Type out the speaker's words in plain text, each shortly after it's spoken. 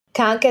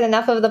Can't get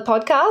enough of the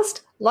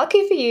podcast?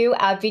 Lucky for you,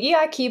 our Video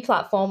IQ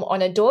platform on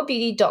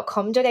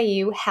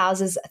adorebeauty.com.au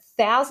houses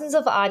thousands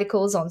of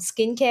articles on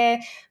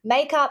skincare,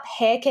 makeup,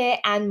 hair care,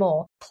 and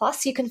more.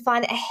 Plus, you can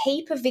find a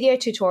heap of video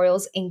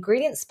tutorials,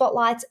 ingredient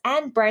spotlights,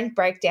 and brand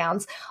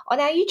breakdowns on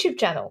our YouTube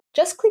channel.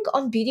 Just click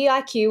on Beauty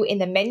IQ in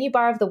the menu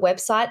bar of the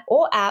website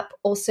or app,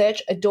 or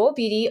search Adore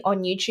Beauty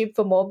on YouTube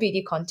for more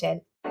beauty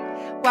content.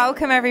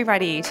 Welcome,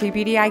 everybody, to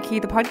Beauty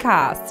IQ, the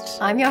podcast.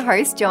 I'm your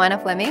host, Joanna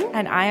Fleming.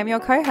 And I am your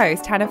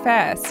co-host, Hannah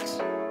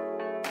First.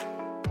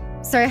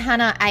 So,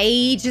 Hannah,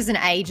 ages and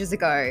ages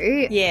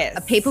ago,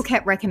 yes, people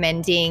kept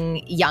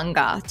recommending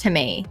Younger to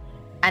me.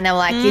 And they were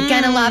like, you're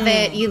going to love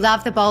it. You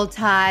love the bold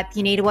type.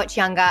 You need to watch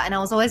Younger. And I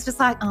was always just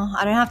like, oh,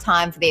 I don't have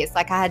time for this.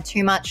 Like, I had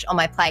too much on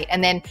my plate.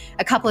 And then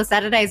a couple of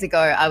Saturdays ago,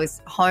 I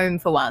was home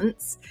for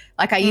once.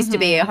 Like, I used to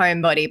be a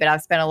homebody, but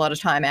I've spent a lot of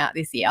time out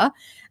this year.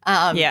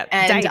 And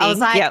dating. I was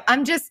like,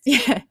 I'm just,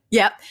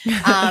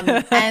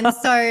 and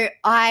so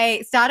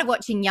I started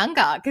watching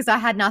Younger because I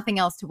had nothing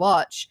else to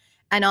watch.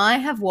 And I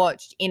have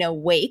watched in a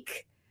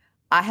week,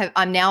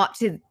 I'm now up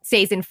to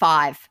season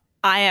 5.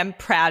 I am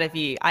proud of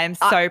you. I am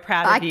so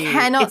proud of you. I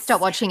cannot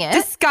stop watching it.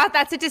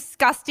 That's a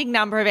disgusting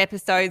number of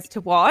episodes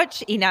to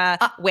watch in a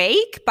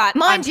week, but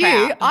mind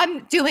you,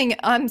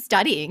 I'm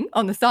studying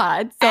on the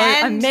side, so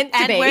I'm meant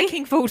to be. And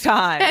working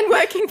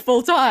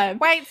full-time.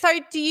 Wait, so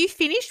do you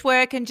finish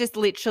work and just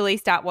literally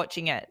start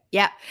watching it?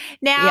 Yeah.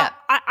 Now,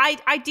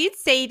 I did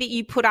see that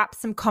you put up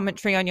some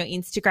commentary on your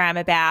Instagram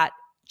about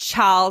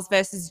Charles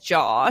versus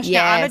Josh.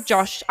 Yes.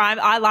 Now,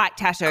 I like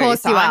tattoos. Of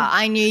course you are.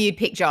 I knew you'd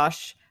pick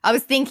Josh. I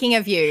was thinking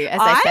of you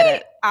as I said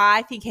it.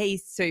 I think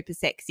he's super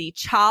sexy.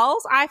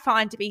 Charles, I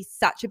find to be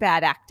such a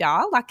bad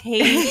actor. Like,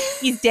 he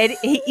is dead.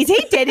 Is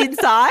he dead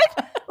inside?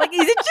 Like,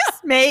 is it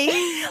just me?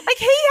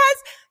 Like,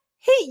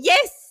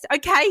 yes,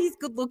 okay, he's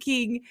good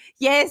looking.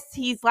 Yes,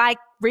 he's like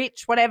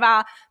rich,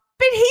 whatever.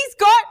 But he's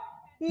got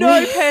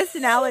no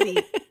personality.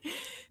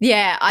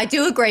 Yeah, I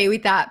do agree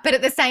with that. But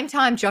at the same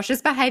time,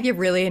 Josh's behaviour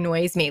really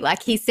annoys me.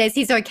 Like, he says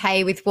he's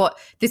okay with what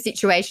the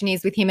situation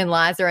is with him and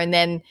Liza, and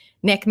then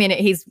next minute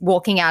he's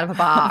walking out of a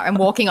bar and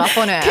walking off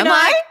on her.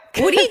 What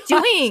are you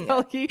doing?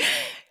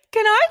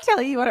 Can I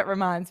tell you what it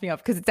reminds me of?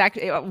 Because it's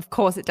actually, of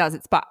course it does.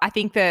 But I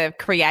think the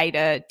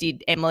creator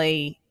did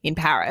Emily in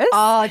Paris.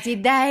 Oh,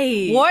 did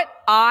they? What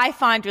I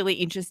find really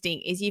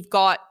interesting is you've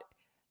got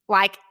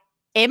like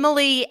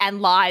Emily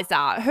and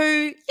Liza,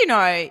 who, you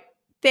know,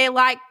 they're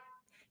like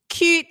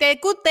cute, they're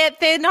good,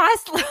 they're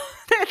nice,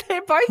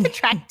 they're both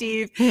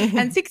attractive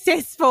and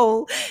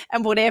successful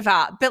and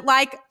whatever. But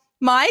like,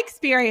 my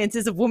experience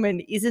as a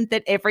woman isn't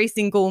that every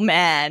single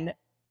man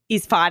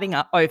is fighting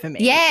over me.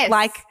 Yes.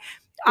 Like,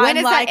 when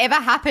has that ever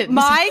happened?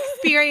 My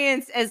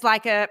experience as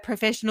like a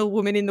professional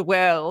woman in the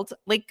world,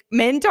 like,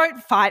 men don't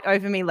fight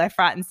over me left,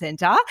 right and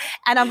centre.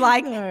 And I'm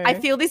like, no. I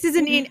feel this is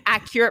an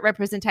inaccurate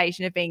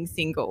representation of being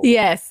single.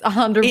 Yes,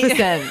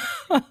 100%.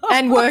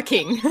 And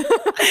working.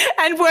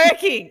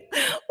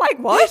 Like,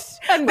 what?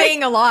 And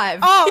being alive.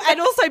 Oh,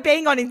 and also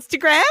being on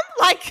Instagram.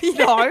 Like,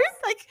 no.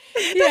 Like,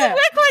 it doesn't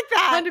work like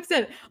that.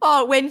 100%.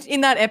 Oh, when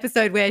in that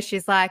episode where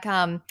she's like,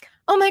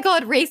 oh my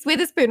God, Reese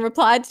Witherspoon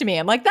replied to me.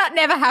 I'm like, that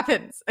never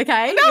happens,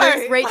 okay? No, you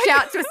just reach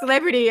out to a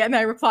celebrity and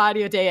they reply to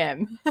your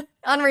DM.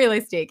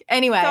 Unrealistic.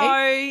 Anyway.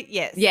 So,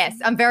 yes. Yes,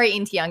 I'm very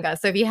into Younger.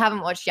 So if you haven't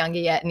watched Younger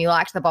yet and you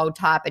liked the bold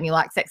type and you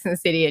like Sex and the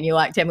City and you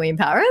liked Emily in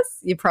Paris,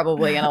 you're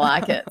probably going to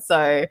like it.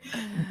 So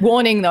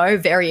warning though,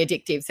 very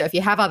addictive. So if you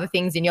have other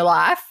things in your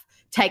life,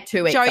 take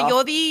 2 weeks off.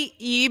 Jo,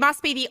 you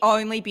must be the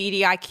only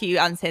Beauty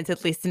IQ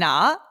Uncensored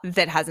listener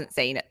that hasn't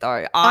seen it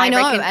though. I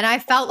know, and I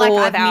felt like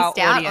I've missed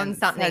out on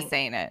something. Has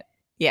seen it.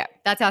 Yeah.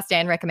 That's our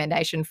stand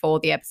recommendation for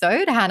the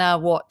episode. Hannah,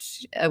 what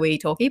are we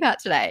talking about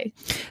today?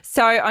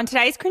 So on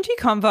today's Cringy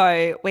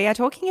Convo, we are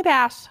talking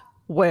about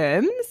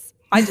worms.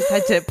 I just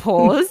had to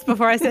pause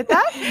before I said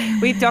that,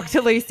 with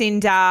Dr.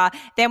 Lucinda.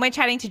 Then we're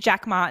chatting to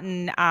Jack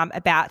Martin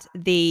about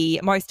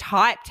the most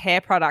hyped hair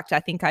product I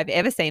think I've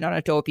ever seen on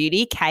Adore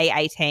Beauty,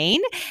 K18.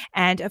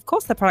 And, of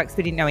course, the products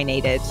we didn't know we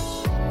needed.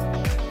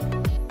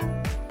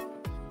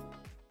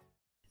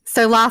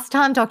 So last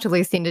time Dr.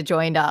 Lucinda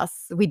joined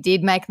us, we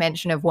did make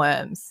mention of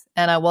worms,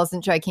 and I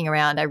wasn't joking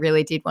around. I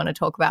really did want to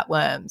talk about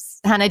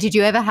worms. Hannah, did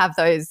you ever have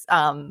those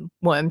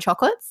worm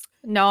chocolates?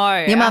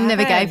 No. Your mum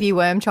never gave you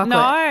worm chocolate? No,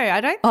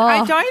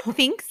 I don't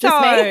think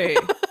so.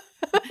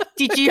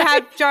 Did you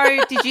have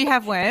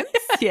worms?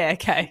 Yeah,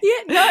 okay.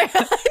 Yeah, no, I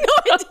didn't.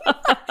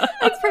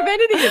 It's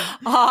preventative.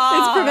 Oh,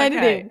 it's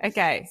preventative.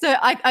 Okay. So,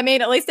 I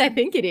mean, at least I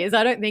think it is.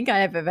 I don't think I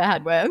have ever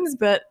had worms,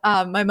 but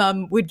my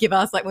mum would give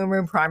us, like when we were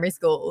in primary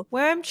school,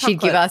 worm chocolates. She'd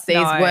give us these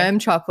worm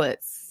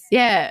chocolates.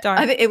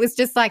 Yeah. It was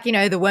just like, you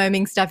know, the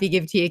worming stuff you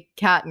give to your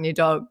cat and your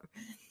dog.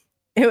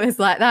 It was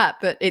like that,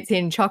 but it's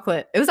in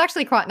chocolate. It was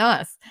actually quite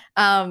nice.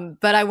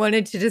 But I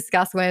wanted to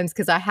discuss worms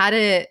because I had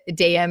a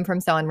DM from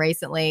someone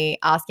recently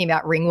asking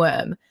about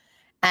ringworm.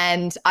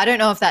 And I don't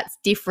know if that's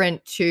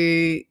different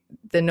to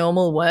the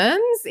normal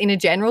worms in a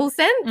general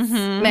sense?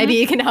 Mhm. Maybe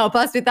you can help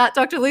us with that,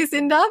 Dr.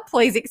 Lucinda.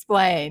 Please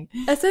explain.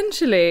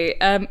 Essentially,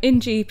 in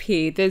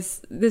GP,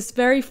 there's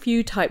very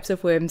few types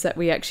of worms that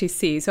we actually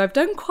see. So I've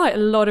done quite a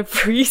lot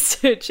of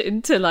research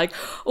into like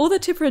all the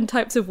different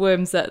types of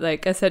worms that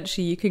like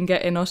essentially you can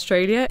get in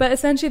Australia. But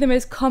essentially, the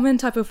most common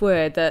type of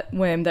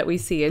worm that we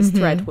see is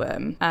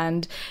threadworm,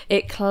 and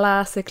it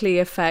classically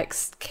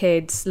affects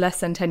kids less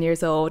than 10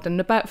 years old, and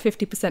about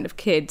 50% of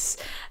kids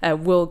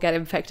will get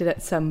infected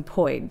at some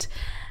point.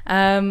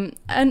 And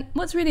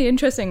what's really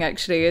interesting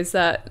actually is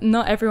that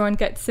not everyone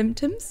gets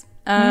symptoms.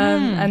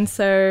 And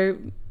so,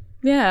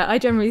 yeah, I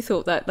generally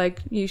thought that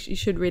like you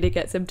should really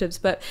get symptoms,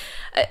 but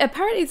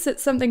apparently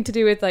it's something to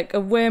do with like a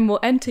worm will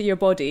enter your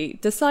body,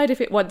 decide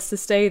if it wants to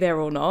stay there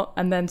or not,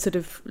 and then sort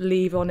of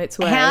leave on its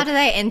way. How do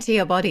they enter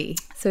your body?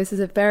 So this is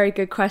a very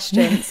good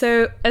question.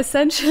 So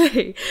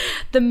essentially,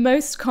 the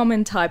most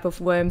common type of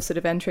worm sort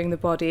of entering the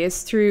body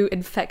is through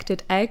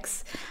infected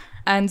eggs.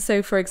 And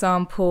so, for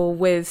example,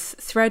 with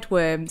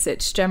threadworms,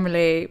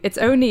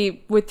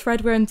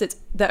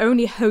 the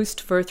only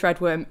host for a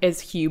threadworm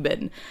is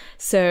human.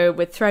 So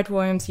with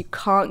threadworms, you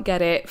can't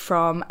get it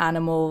from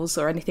animals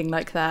or anything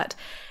like that.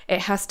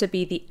 It has to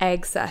be the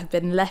eggs that have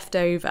been left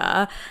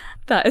over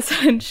that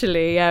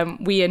essentially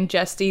we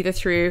ingest either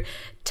through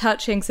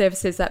touching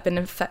surfaces that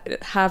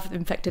have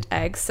infected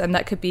eggs, and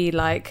that could be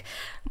like,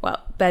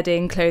 well,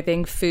 bedding,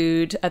 clothing,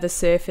 food, other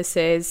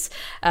surfaces.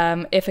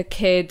 If a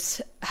kid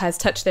has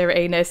touched their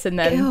anus and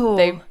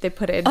then they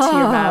put it into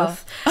your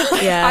mouth.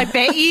 Yeah. I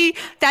bet you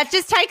that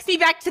just takes me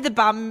back to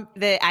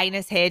the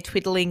anus hair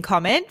twiddling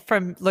comment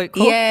from Luke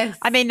Cook. Yes.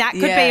 I mean, that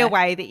could be a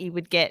way that you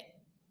would get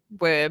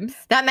worms.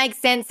 That makes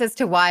sense as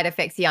to why it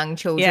affects young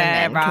children.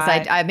 Yeah, then, because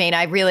right. I mean,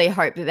 I really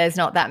hope that there's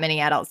not that many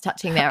adults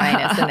touching their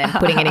anus and then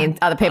putting it in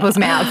other people's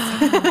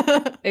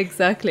mouths.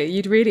 Exactly.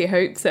 You'd really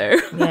hope so.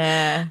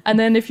 Yeah. And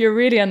then if you're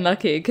really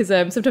unlucky, because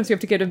sometimes you have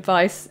to give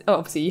advice,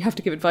 obviously you have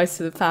to give advice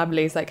to the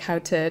families, like how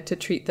to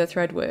treat the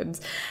threadworms.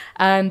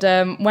 And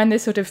when they're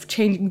sort of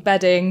changing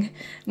bedding,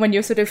 when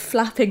you're sort of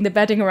flapping the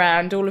bedding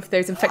around, all of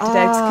those infected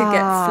eggs could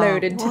get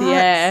flowed into the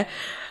air.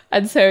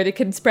 And so they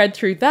can spread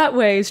through that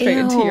way straight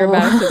into your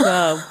mouth as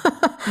well.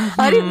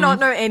 I did not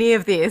know any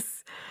of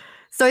this.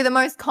 So the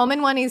most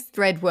common one is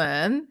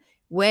threadworm.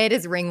 Where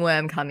does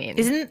ringworm come in?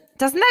 Doesn't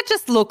that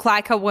just look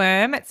like a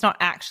worm? It's not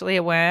actually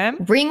a worm.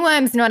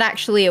 Ringworm's not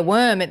actually a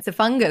worm, it's a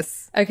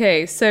fungus.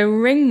 Okay, so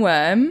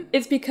ringworm,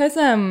 it's because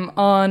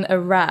on a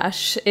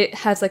rash, it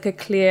has like a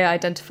clear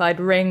identified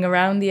ring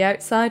around the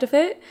outside of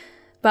it.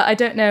 But I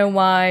don't know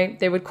why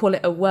they would call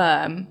it a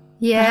worm.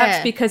 Yeah.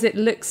 Perhaps because it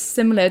looks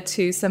similar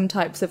to some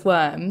types of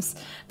worms,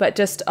 but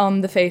just on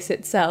the face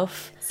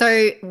itself.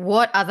 So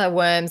what other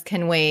worms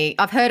can we...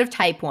 I've heard of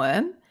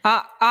tapeworm.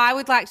 I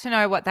would like to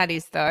know what that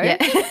is, though. Yeah.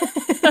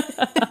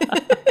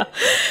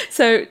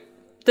 So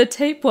the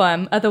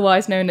tapeworm,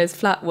 otherwise known as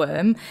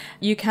flatworm,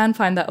 you can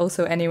find that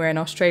also anywhere in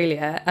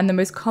Australia. And the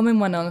most common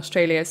one in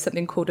Australia is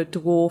something called a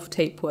dwarf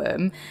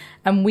tapeworm.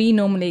 And we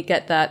normally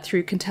get that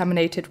through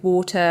contaminated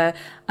water,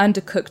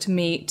 undercooked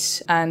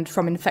meat, and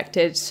from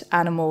infected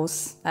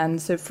animals. And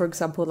so, for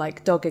example,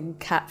 like dog and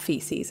cat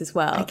feces as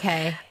well.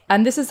 Okay.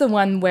 And this is the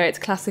one where it's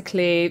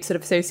classically sort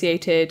of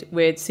associated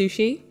with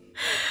sushi.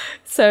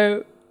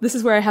 So this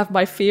is where I have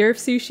my fear of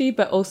sushi,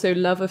 but also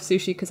love of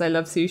sushi because I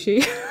love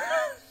sushi.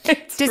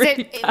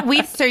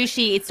 With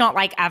sushi, it's not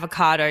like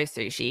avocado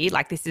sushi.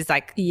 Like this is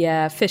like...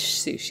 Yeah, fish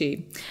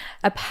sushi.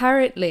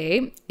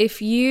 Apparently,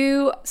 if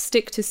you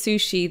stick to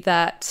sushi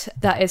that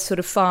is sort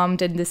of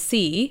farmed in the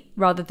sea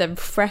rather than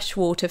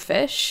freshwater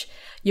fish,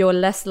 you're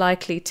less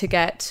likely to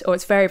get, or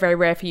it's very, very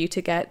rare for you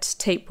to get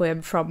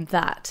tapeworm from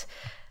that.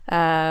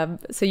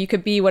 So you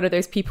could be one of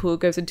those people who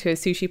goes into a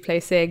sushi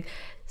place saying,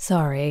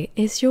 sorry,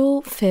 is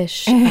your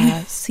fish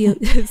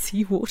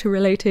seawater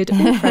related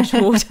or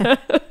freshwater?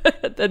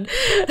 And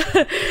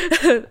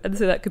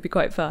so that could be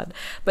quite fun.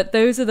 But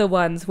those are the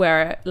ones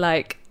where,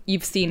 like,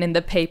 you've seen in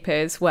the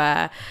papers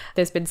where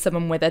there's been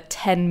someone with a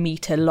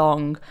 10-meter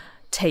long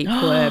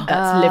tapeworm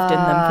that's lived in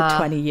them for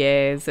 20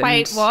 years. And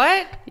wait,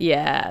 what?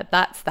 Yeah,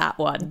 that's that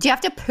one. Do you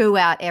have to poo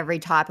out every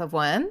type of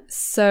worm?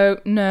 So,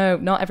 no,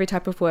 not every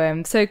type of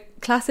worm. So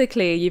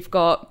classically, you've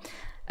got...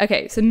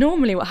 Okay, so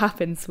normally what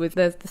happens with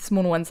the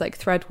smaller ones like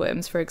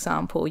threadworms, for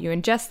example, you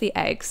ingest the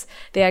eggs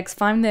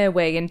find their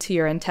way into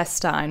your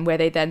intestine where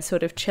they then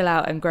sort of chill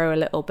out and grow a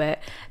little bit,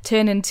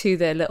 turn into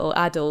their little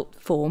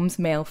adult forms,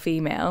 male,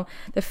 female.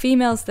 The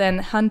females then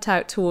hunt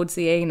out towards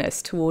the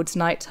anus towards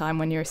nighttime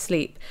when you're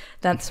asleep.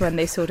 That's when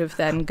they sort of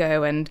then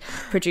go and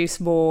produce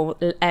more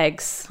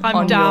eggs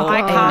on your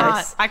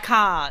anus. I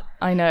can't.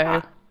 I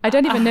know. I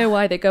don't even know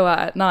why they go out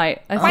at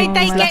night. Did you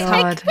say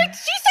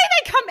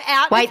they come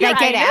out? Wait, they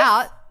get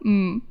out?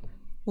 Mm.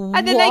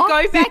 And then they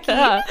go back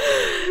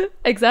in?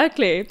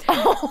 Exactly.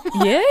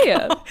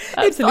 Yeah.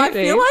 Absolutely. I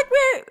feel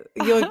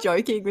like you're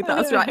joking with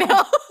us right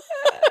now.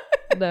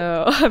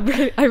 No,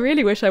 I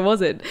really wish I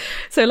wasn't.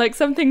 So like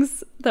some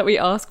things that we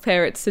ask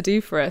parents to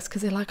do for us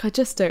because they're like, I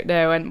just don't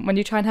know. And when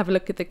you try and have a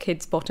look at the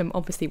kid's bottom,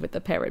 obviously with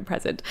the parent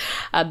present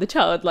and the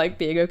child like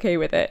being okay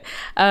with it,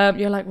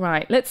 you're like,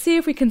 right, let's see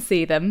if we can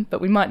see them,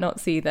 but we might not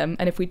see them.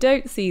 And if we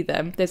don't see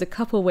them, there's a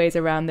couple ways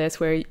around this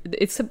where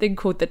it's something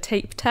called the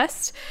tape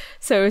test.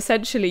 So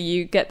essentially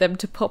you get them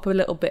to pop a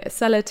little bit of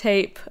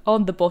sellotape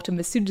on the bottom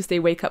as soon as they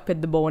wake up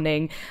in the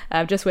morning,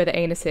 just where the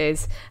anus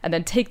is, and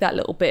then take that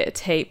little bit of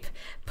tape,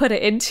 put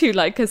it into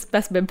like a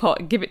specimen pot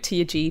and give it to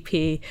your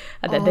GP,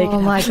 and then they can.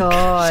 Oh my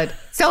God.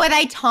 So are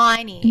they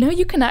tiny? No,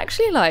 you can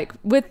actually, like,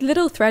 with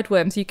little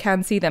threadworms, you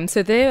can see them.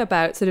 So they're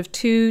about sort of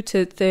 2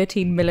 to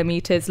 13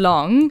 millimeters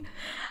long,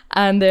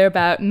 and they're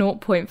about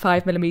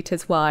 0.5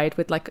 millimeters wide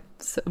with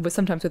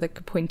sometimes with like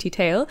a pointy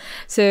tail.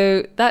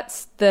 So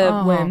that's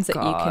the worms that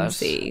you can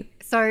see.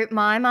 So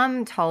my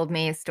mum told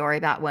me a story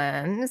about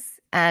worms,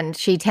 and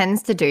she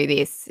tends to do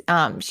this.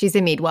 She's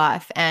a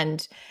midwife,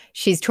 and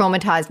she's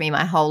traumatized me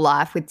my whole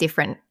life with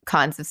different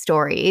kinds of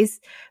stories.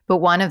 But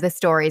one of the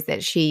stories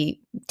that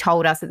she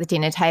told us at the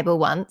dinner table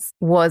once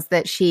was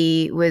that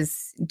she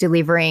was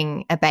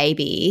delivering a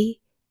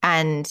baby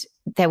and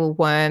there were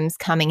worms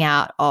coming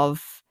out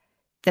of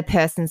the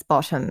person's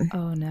bottom.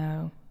 Oh,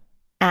 no.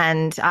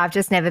 And I've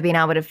just never been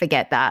able to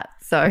forget that.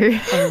 So,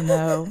 oh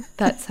no,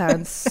 that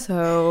sounds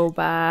so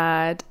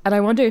bad. And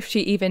I wonder if she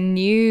even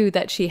knew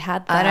that she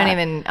had that.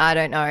 I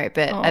don't know,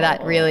 but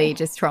that really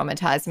just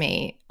traumatized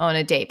me on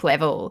a deep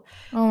level.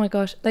 Oh my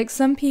gosh. Like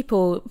some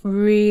people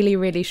really,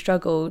 really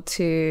struggle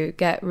to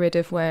get rid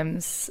of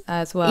worms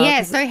as well.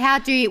 Yeah. So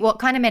what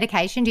kind of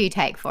medication do you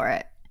take for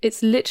it?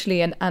 It's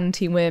literally an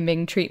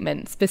anti-worming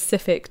treatment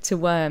specific to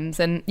worms,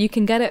 and you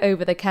can get it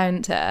over the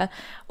counter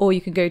or you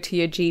can go to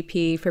your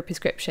GP for a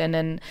prescription,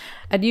 and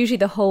usually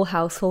the whole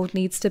household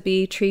needs to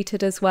be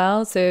treated as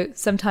well. So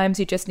sometimes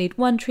you just need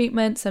one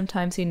treatment,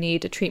 sometimes you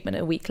need a treatment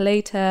a week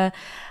later,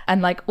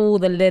 and like all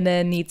the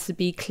linen needs to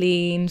be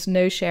cleaned,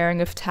 no sharing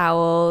of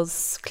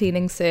towels,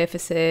 cleaning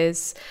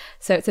surfaces.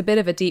 So it's a bit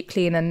of a deep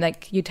clean, and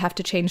like you'd have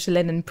to change the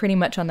linen pretty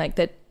much on like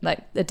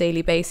a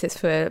daily basis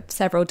for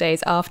several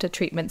days after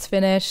treatment's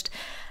finished.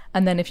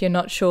 And then if you're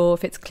not sure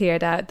if it's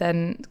cleared out,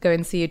 then go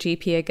and see your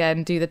GP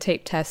again, do the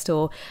tape test,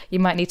 or you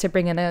might need to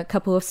bring in a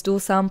couple of stool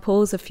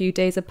samples a few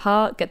days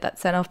apart, get that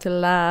sent off to the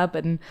lab.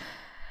 And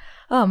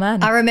oh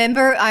man. I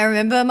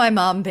remember my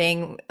mum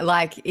being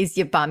like, is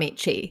your bum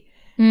itchy?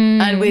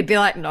 And we'd be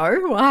like, no,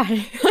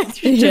 why?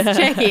 Just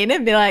check in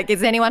and be like,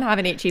 does anyone have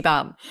an itchy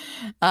bum?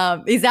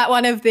 Is that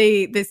one of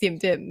the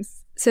symptoms?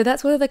 So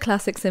that's one of the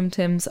classic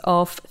symptoms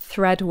of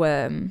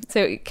threadworm.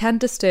 So it can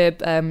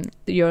disturb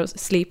your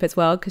sleep as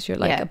well because you're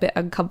like a bit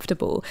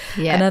uncomfortable.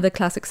 Yeah. And other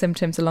classic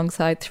symptoms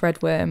alongside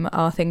threadworm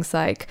are things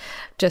like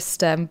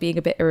just being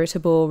a bit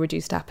irritable,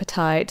 reduced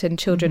appetite, and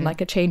children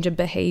like a change in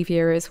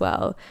behavior as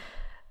well.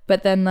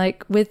 But then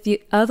like with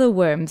the other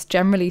worms,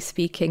 generally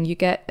speaking, you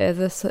get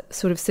other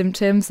sort of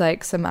symptoms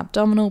like some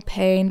abdominal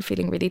pain,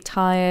 feeling really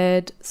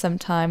tired,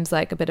 sometimes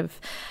like a bit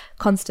of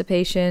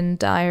constipation,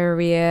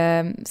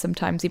 diarrhea,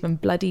 sometimes even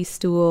bloody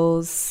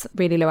stools,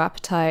 really low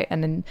appetite,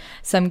 and in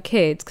some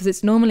kids, because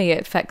it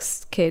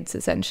affects kids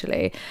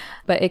essentially,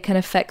 but it can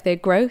affect their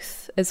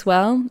growth as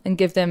well and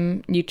give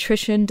them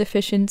nutrition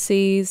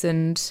deficiencies.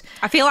 And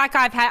I feel like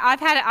I've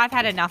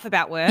had enough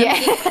about worms. Yeah.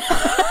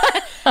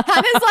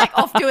 Hannah's like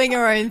off doing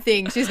her own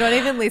thing. She's not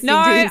even listening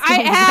to this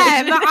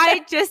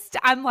conversation.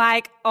 I'm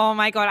like, oh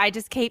my God, I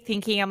just keep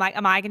thinking, I'm like,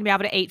 am I going to be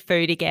able to eat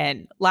food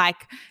again?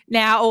 Like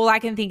now all I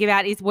can think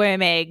about is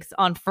worm eggs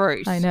on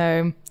fruit. I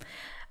know.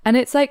 And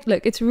it's like,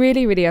 look, it's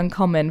really, really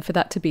uncommon for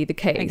that to be the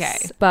case. Okay.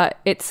 But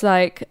it's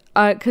like,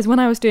 because when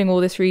I was doing all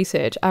this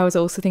research, I was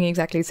also thinking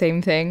exactly the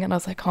same thing. And I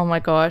was like, oh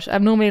my gosh,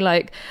 I'm normally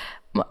like,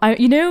 I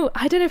don't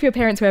know if your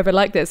parents were ever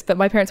like this, but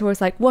my parents were always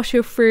like, wash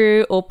your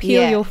fruit or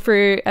peel your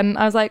fruit. And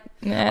I was like,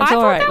 it's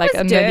all right. That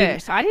was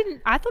dirt.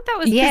 I thought that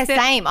was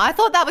same. I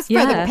thought that was for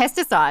the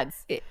pesticides.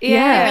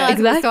 Yeah,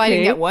 exactly. So I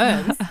didn't get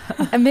worms.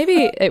 And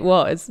maybe it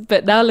was,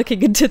 but now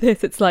looking into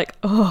this, it's like,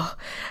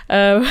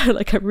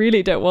 like I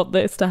really don't want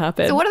this to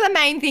happen. So what are the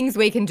main things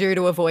we can do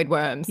to avoid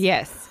worms?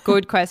 Yes,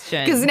 good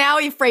question. Because now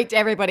you've freaked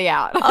everybody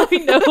out. I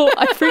know,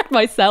 I freaked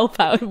myself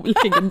out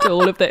looking into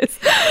all of this.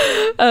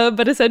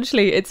 But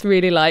essentially, it's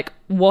really like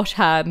wash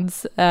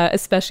hands,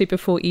 especially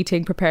before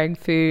eating, preparing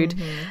food.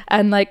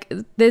 And like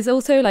there's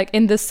also like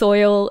in the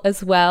soil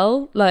as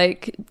well,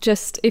 like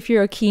just if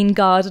you're a keen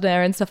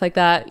gardener and stuff like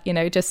that,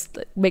 just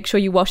make sure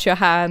you wash your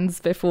hands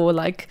before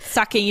like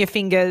sucking your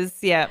fingers.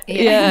 Yeah,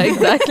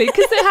 exactly,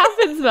 because it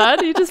happens,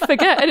 man. You just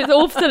forget and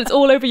it's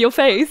all over your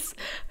face.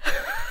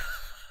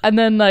 And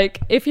then like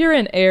if you're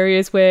in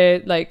areas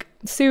where like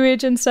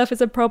sewage and stuff is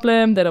a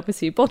problem, then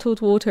obviously bottled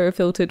water or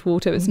filtered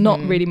water is not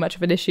really much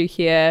of an issue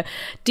here.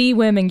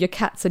 Deworming your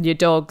cats and your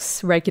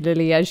dogs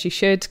regularly as you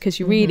should, because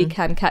you really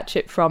can catch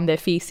it from their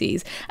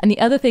feces. And the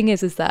other thing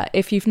is that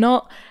if you've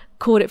not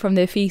caught it from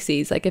their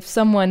feces, like if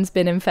someone's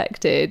been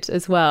infected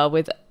as well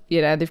with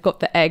they've got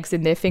the eggs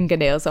in their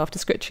fingernails after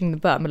scratching the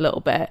bum a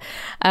little bit,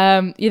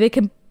 they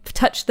can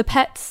touch the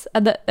pets,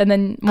 and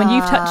then when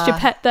you've touched your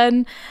pet,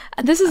 then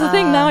and this is the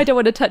thing. Now I don't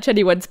want to touch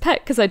anyone's pet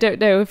because I don't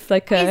know if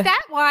like is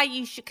that why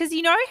you should? Because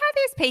you know how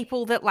there's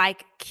people that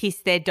like kiss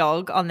their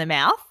dog on the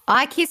mouth.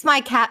 I kiss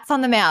my cats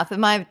on the mouth,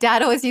 and my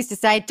dad always used to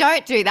say,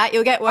 "Don't do that,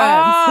 you'll get worms."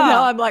 Oh. So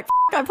now I'm like,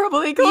 I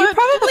probably could. You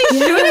probably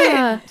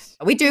shouldn't.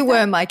 We do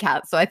worm my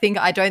cats, so I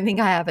don't think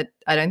I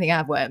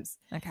have worms.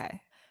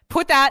 Okay.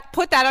 Put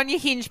that on your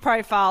Hinge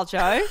profile,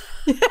 Joe.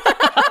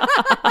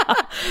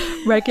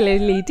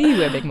 regularly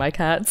deworming my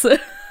cats.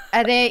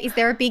 Is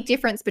there a big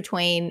difference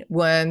between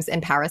worms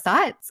and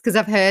parasites? Because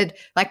I've heard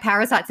like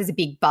parasites is a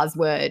big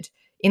buzzword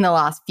in the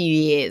last few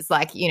years.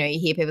 Like, you know, you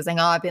hear people saying,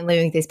 "Oh, I've been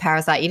living with this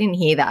parasite." You didn't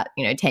hear that,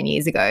 10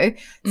 years ago.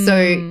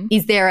 So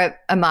is there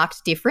a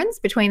marked difference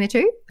between the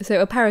two?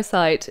 So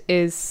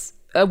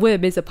a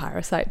worm is a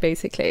parasite,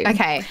 basically.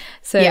 Okay.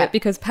 So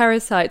because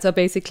parasites are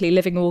basically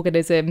living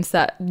organisms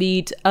that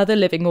need other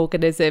living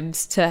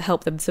organisms to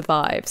help them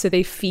survive. So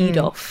they feed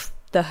off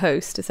the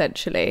host,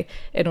 essentially,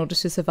 in order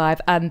to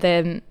survive. And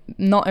then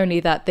not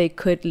only that, they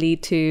could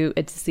lead to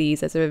a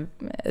disease as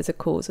a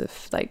cause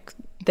of like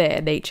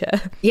their nature.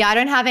 Yeah, I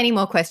don't have any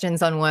more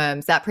questions on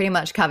worms. That pretty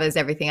much covers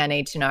everything I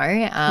need to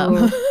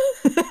know.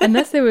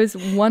 Unless there was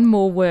one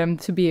more worm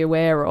to be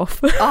aware of.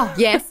 Oh,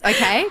 yes.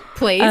 Okay,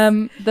 please.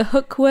 The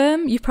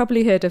hookworm, you've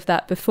probably heard of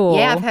that before.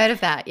 Yeah, I've heard of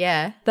that,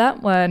 yeah.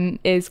 That one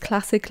is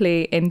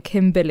classically in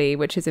Kimberley,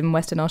 which is in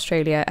Western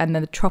Australia, and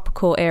then the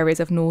tropical areas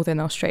of Northern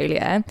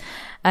Australia.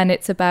 And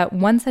it's about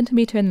 1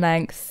 centimetre in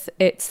length.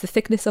 It's the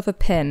thickness of a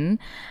pin.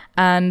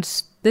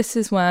 And this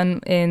is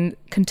one in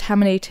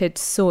contaminated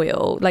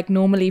soil, like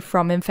normally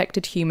from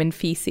infected human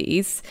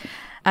feces.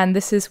 And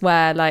this is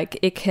where like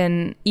you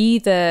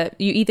either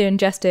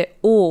ingest it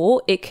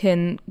or it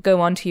can go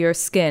onto your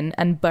skin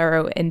and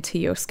burrow into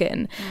your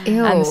skin.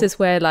 Ew. And this is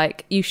where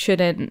like you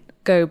shouldn't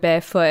go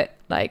barefoot,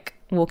 like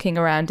walking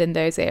around in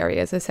those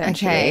areas,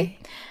 essentially. Okay.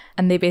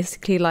 And they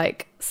basically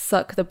like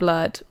suck the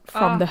blood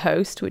from the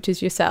host, which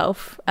is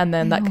yourself. And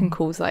then that can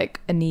cause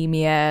like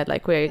anemia,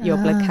 like where your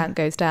blood count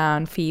goes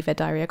down, fever,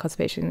 diarrhea,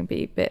 constipation can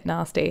be a bit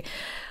nasty.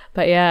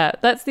 But yeah,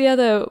 that's the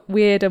other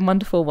weird and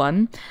wonderful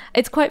one.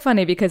 It's quite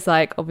funny because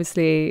like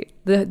obviously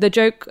the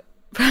joke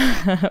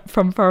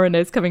from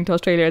foreigners coming to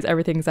Australia is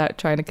everything's out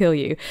trying to kill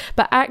you.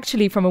 But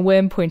actually from a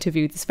worm point of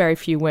view, there's very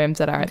few worms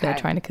that are out there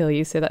trying to kill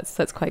you. So that's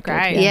quite good.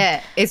 Great.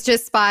 Yeah, it's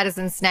just spiders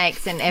and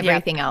snakes and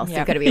everything else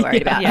you've got to be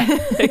worried about. Yeah,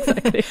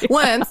 exactly.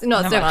 Worms,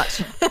 not so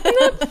much.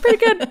 Pretty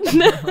good.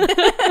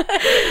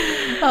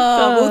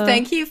 Well,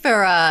 thank you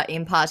for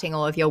imparting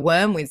all of your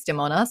worm wisdom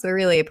on us. We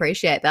really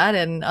appreciate that.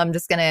 And I'm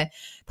just going to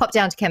pop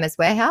down to Chemist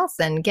Warehouse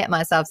and get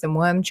myself some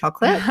worm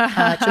chocolate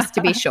just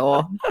to be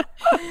sure.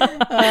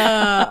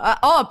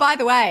 By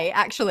the way,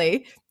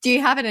 actually, do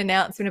you have an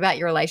announcement about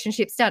your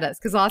relationship status?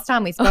 Because last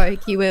time we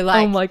spoke, you were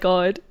like... Oh my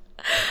God.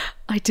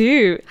 I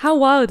do. How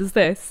wild is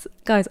this?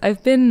 Guys,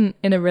 I've been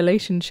in a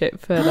relationship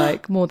for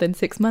like more than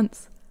 6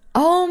 months.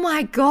 Oh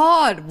my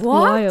God.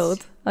 What?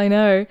 Wild. I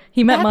know.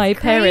 He met That's my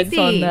parents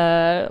crazy.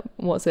 on,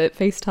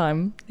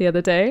 FaceTime the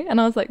other day.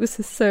 And I was like, this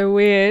is so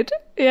weird.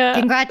 Yeah.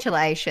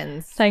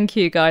 Congratulations. Thank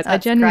you, guys.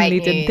 That's I genuinely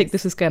great didn't news. think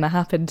this was going to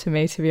happen to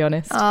me, to be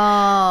honest. Oh.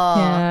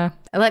 Yeah.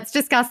 Let's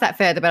discuss that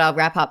further, but I'll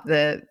wrap up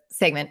the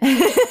segment.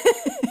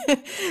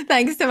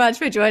 Thanks so much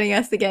for joining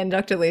us again,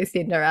 Dr.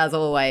 Lucinda, as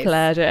always.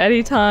 Pleasure.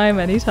 Anytime.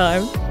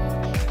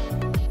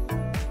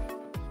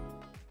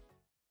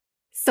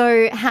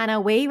 So,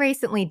 Hannah, we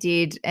recently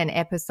did an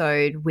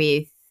episode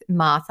with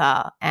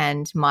Martha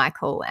and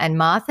Michael, and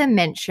Martha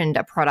mentioned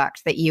a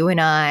product that you and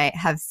I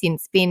have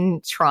since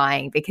been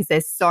trying because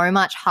there's so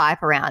much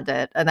hype around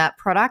it, and that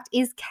product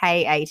is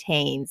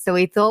K18. So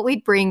we thought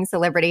we'd bring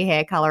celebrity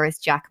hair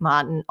colorist Jack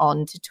Martin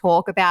on to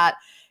talk about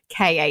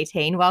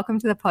K18. Welcome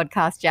to the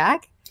podcast,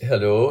 Jack.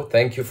 Hello,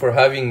 thank you for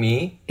having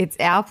me. It's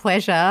our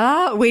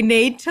pleasure. We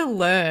need to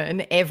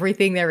learn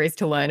everything there is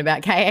to learn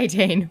about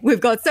K18.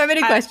 We've got so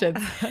many questions.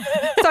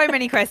 So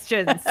many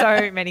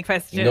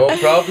questions. No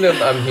problem.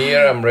 I'm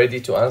here. I'm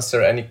ready to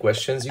answer any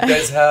questions you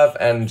guys have.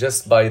 And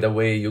just by the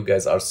way, you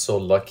guys are so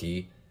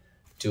lucky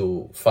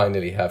to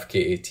finally have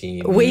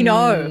K18. We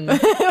know.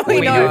 we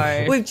We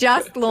know. do. We've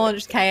just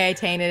launched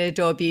K18 at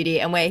Adore Beauty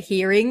and we're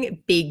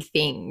hearing big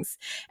things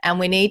and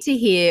we need to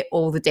hear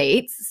all the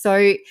deets.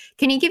 So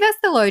can you give us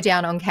the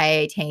lowdown on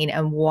K18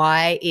 and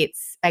why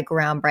it's a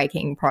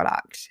groundbreaking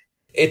product?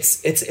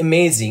 It's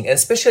amazing,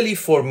 especially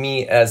for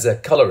me as a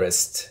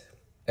colorist.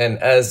 And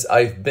as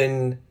I've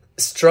been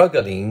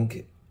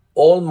struggling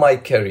all my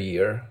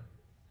career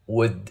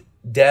with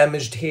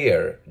damaged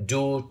hair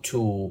due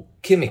to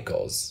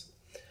chemicals.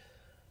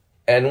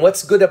 And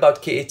what's good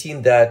about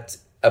K18 that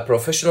a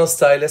professional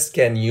stylist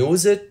can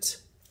use it,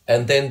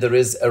 and then there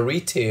is a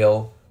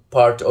retail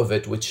part of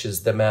it, which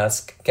is the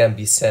mask can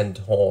be sent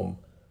home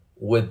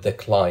with the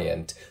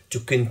client to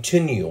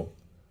continue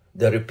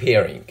the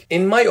repairing.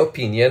 In my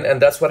opinion,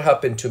 and that's what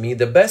happened to me,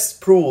 the best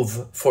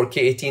proof for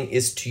K18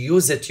 is to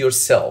use it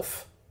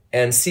yourself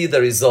and see the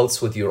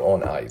results with your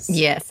own eyes.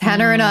 Yes,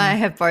 Hannah and I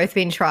have both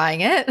been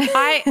trying it.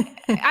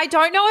 I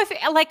don't know if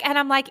and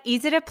I'm like,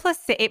 is it a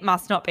placebo? It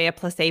must not be a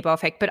placebo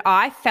effect, but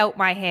I felt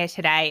my hair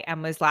today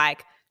and was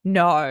like,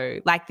 no,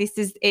 like this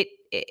is it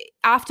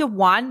after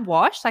one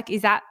wash. Like,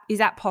 is that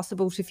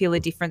possible to feel a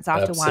difference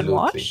after Absolutely.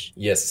 one wash?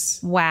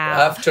 Yes. Wow.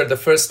 After the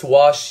first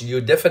wash,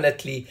 you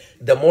definitely,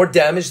 the more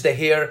damage the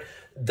hair,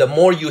 the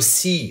more you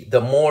see,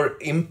 the more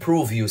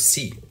improve you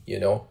see,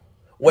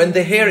 When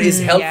the hair is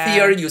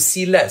healthier, you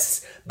see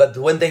less. But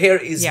when the hair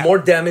is more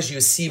damaged,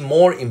 you see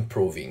more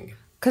improving.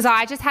 Because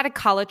I just had a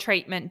color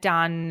treatment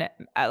done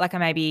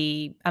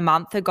maybe a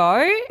month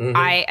ago.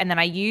 And then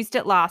I used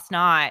it last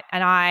night,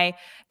 and I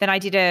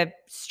did a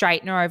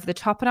straightener over the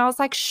top, and I was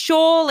like,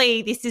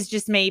 surely this is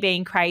just me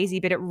being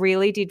crazy, but it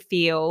really did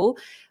feel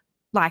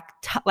like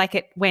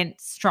it went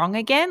strong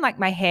again. Like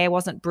my hair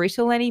wasn't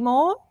brittle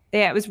anymore.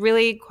 Yeah, it was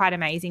really quite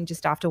amazing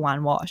just after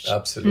one wash.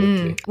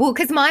 Absolutely. Well,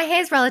 because my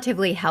hair's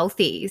relatively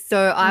healthy.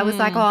 So I was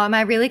like, am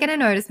I really going to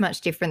notice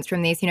much difference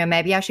from this?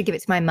 Maybe I should give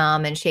it to my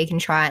mum and she can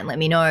try it and let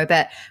me know.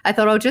 But I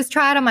thought I'll just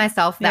try it on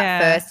myself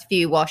that first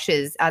few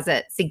washes as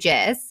it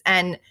suggests.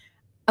 And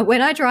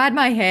when I dried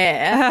my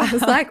hair, I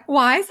was like,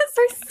 why is it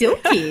so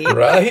silky?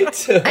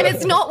 Right. And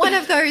it's not one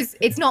of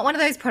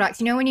those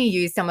products, when you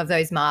use some of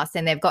those masks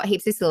and they've got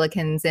heaps of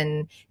silicons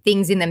and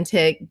things in them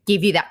to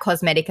give you that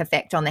cosmetic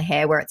effect on the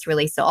hair where it's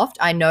really soft.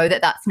 I know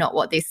that that's not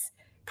what this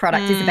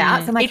product is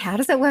about. So I'm like, how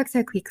does it work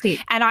so quickly?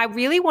 And I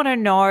really want to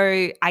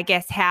know, I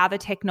guess, how the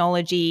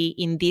technology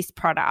in this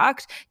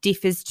product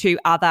differs to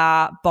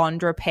other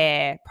bond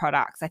repair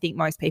products. I think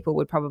most people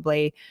would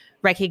probably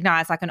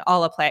recognize like an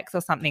Olaplex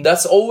or something.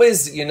 That's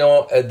always,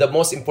 the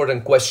most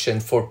important question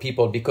for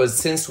people, because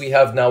since we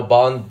have now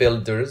bond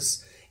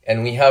builders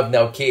and we have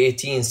now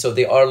K18, so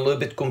they are a little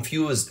bit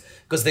confused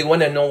because they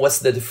want to know what's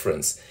the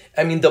difference.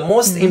 I mean, the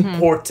most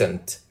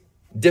important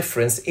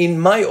difference, in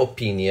my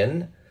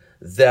opinion,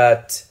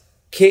 that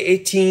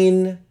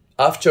K18,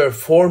 after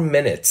 4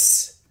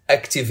 minutes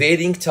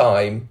activating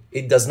time,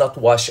 it does not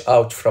wash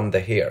out from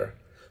the hair.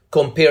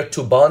 Compared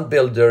to bond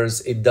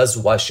builders, it does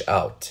wash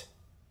out.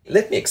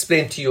 Let me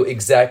explain to you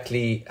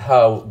exactly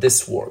how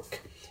this works.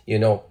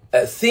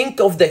 Think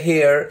of the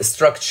hair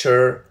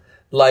structure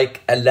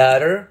like a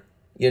ladder.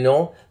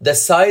 The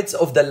sides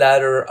of the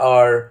ladder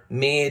are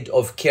made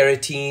of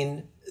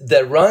keratin.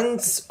 The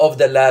rungs of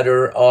the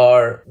ladder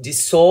are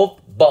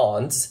dissolved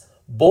bonds.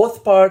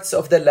 Both parts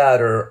of the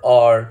ladder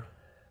are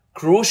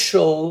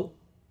crucial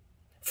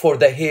for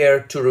the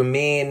hair to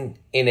remain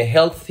in a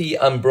healthy,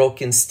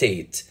 unbroken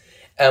state.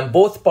 And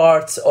both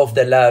parts of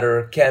the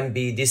ladder can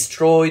be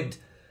destroyed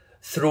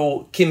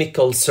through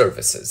chemical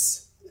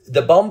services.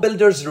 The bond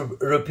builders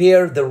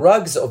repair the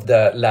rugs of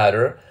the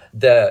ladder,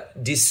 the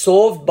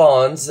dissolved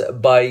bonds,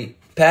 by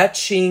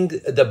patching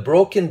the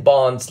broken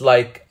bonds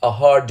like a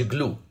hard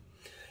glue.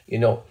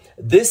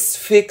 This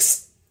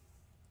fixed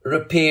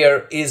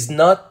repair is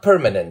not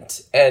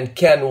permanent and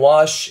can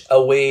wash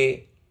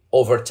away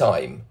over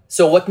time.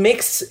 So what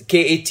makes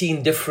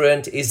K18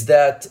 different is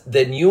that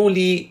the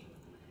newly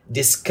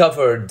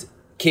discovered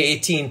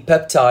K18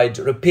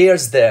 peptide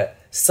repairs the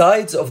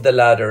sides of the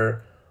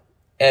ladder,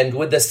 and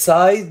with the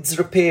sides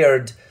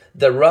repaired,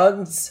 the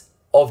rungs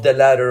of the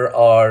ladder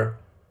are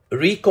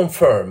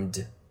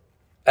reconfirmed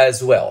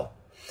as well.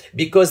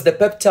 Because the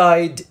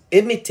peptide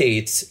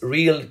imitates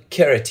real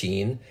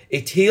keratin,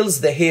 it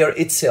heals the hair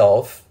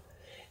itself,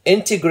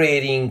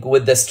 integrating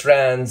with the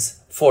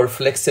strands for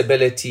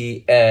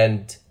flexibility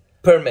and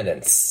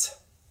permanence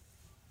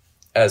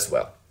as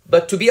well.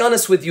 But to be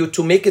honest with you,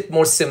 to make it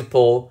more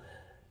simple,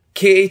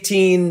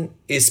 K18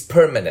 is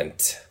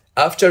permanent.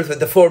 After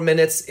the 4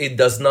 minutes, it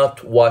does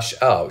not wash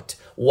out.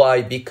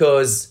 Why?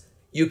 Because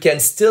you can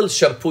still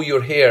shampoo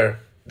your hair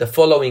the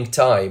following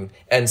time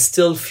and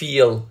still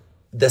feel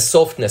the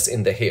softness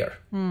in the hair.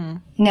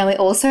 Now, we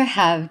also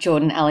have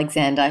Jordan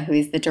Alexander, who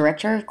is the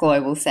Director of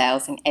Global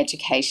Sales and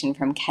Education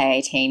from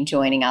K18,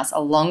 joining us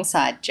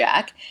alongside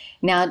Jack.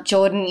 Now,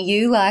 Jordan,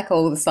 you like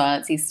all the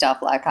sciencey stuff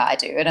like I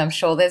do, and I'm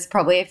sure there's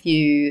probably a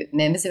few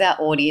members of our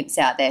audience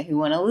out there who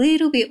want a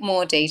little bit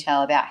more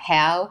detail about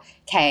how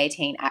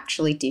K18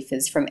 actually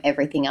differs from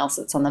everything else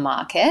that's on the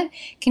market.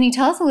 Can you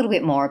tell us a little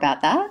bit more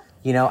about that?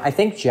 I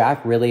think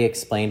Jack really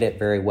explained it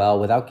very well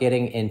without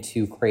getting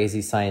into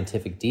crazy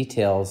scientific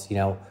details.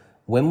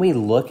 When we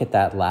look at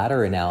that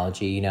ladder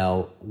analogy,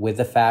 with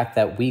the fact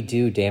that we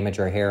do damage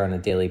our hair on a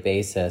daily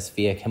basis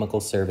via chemical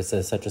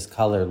services such as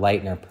color,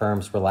 lightener,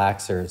 perms,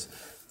 relaxers,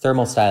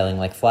 thermal styling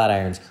like flat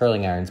irons,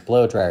 curling irons,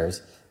 blow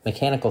dryers,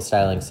 mechanical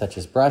styling such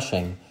as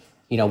brushing,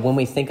 when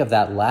we think of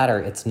that ladder,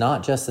 it's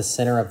not just the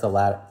center of the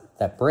ladder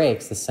that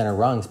breaks, the center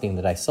rungs being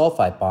the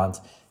disulfide bonds,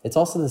 it's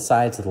also the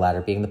sides of the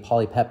ladder being the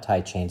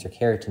polypeptide chains or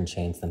keratin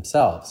chains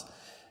themselves.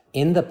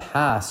 In the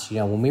past,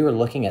 when we were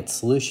looking at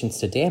solutions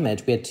to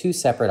damage, we had two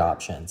separate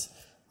options.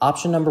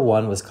 Option number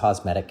one was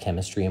cosmetic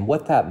chemistry, and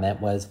what that meant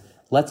was,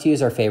 let's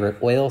use our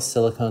favorite oils,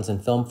 silicones,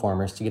 and film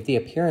formers to give the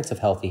appearance of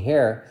healthy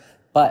hair.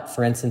 But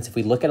for instance, if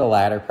we look at a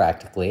ladder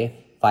practically,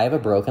 if I have a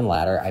broken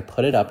ladder, I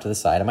put it up to the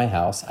side of my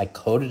house, I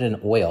coat it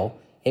in oil,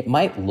 it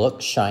might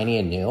look shiny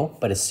and new,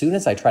 but as soon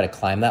as I try to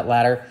climb that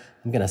ladder,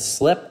 I'm going to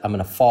slip, I'm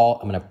going to fall,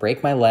 I'm going to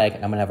break my leg,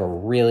 and I'm going to have a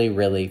really,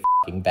 really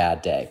fucking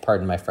bad day.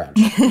 Pardon my French.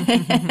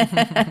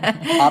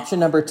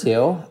 Option number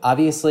 2,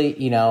 obviously,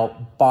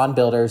 bond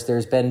builders,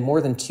 there's been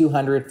more than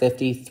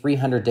 250,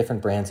 300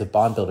 different brands of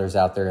bond builders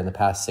out there in the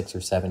past 6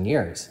 or 7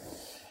 years.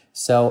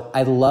 So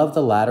I love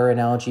the ladder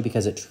analogy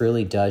because it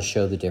truly does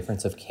show the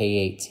difference of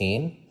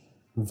K18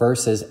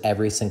 versus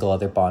every single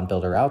other bond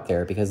builder out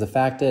there. Because the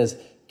fact is,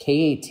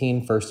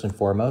 K18, first and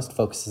foremost,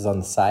 focuses on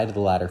the side of the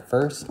ladder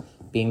first,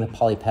 being the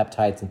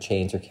polypeptides and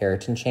chains or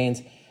keratin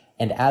chains.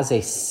 And as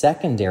a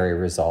secondary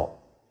result,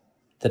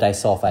 the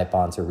disulfide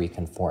bonds are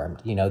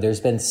reconformed.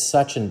 There's been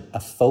such a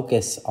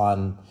focus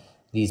on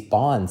these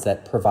bonds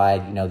that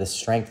provide, the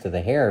strength of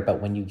the hair.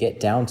 But when you get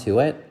down to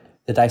it,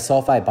 the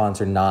disulfide bonds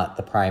are not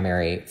the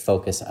primary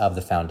focus of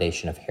the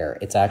foundation of hair.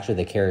 It's actually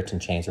the keratin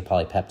chains or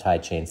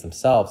polypeptide chains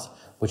themselves,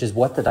 which is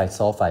what the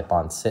disulfide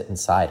bonds sit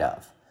inside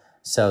of.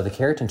 So the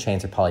keratin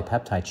chains or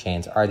polypeptide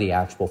chains are the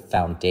actual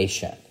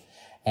foundation.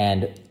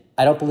 And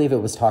I don't believe it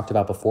was talked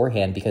about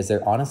beforehand because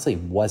there honestly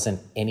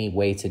wasn't any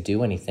way to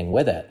do anything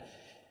with it.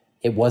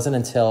 It wasn't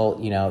until,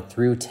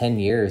 through 10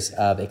 years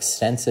of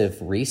extensive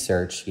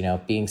research,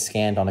 being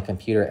scanned on a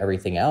computer,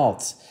 everything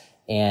else,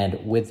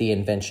 and with the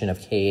invention of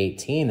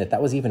K18,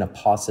 that was even a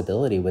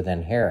possibility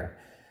within hair.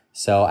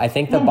 So I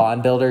think the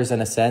bond builders,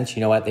 in a sense,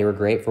 they were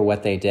great for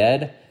what they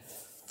did.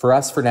 For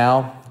us, for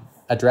now,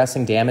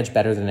 addressing damage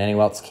better than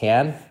anyone else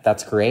can,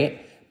 that's great.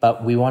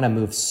 But we want to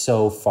move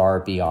so far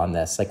beyond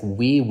this.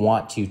 We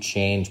want to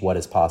change what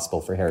is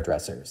possible for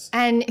hairdressers.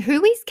 And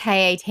who is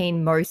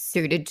K18 most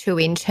suited to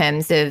in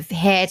terms of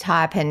hair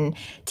type and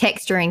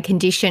texture and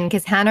condition?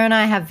 Because Hannah and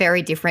I have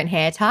very different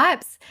hair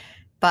types,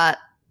 but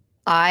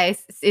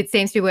it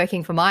seems to be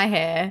working for my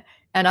hair.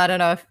 And I don't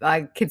know if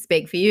I could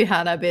speak for you,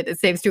 Hannah, but it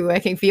seems to be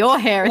working for your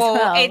hair as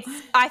well.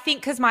 I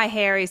think because my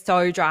hair is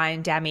so dry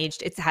and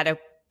damaged, it's had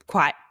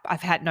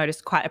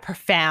noticed quite a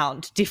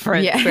profound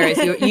difference,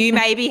 whereas you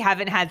maybe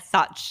haven't had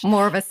such...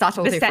 More of a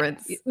subtle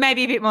difference.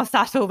 Maybe a bit more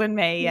subtle than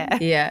me,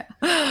 Yeah.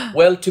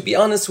 Well, to be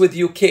honest with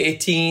you,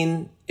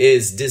 K18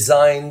 is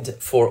designed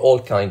for all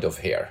kind of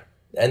hair.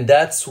 And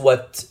that's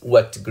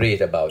what's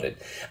great about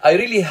it. I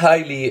really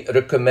highly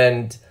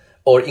recommend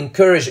or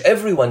encourage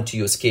everyone to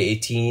use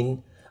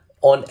K18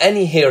 on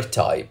any hair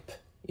type,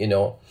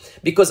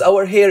 because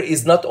our hair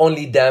is not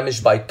only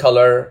damaged by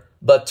color,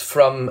 but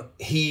from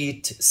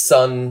heat,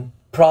 sun,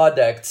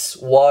 products,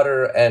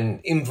 water, and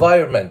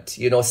environment,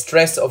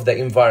 stress of the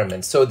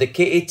environment. So the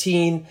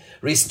K18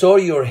 restore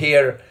your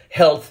hair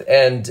health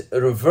and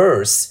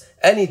reverse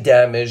any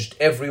damaged.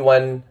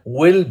 Everyone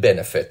will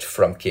benefit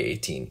from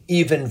K18,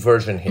 even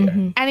virgin hair.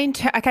 Mm-hmm.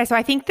 And so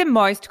I think the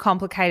most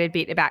complicated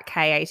bit about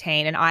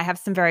K18, and I have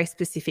some very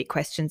specific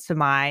questions for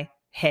my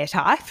hair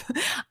type,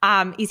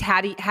 is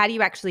how do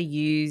you actually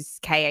use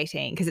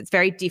K18? Because it's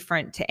very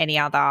different to any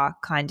other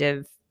kind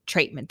of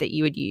treatment that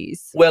you would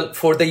use. Well,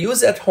 for the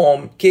use at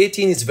home,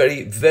 K18 is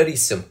very, very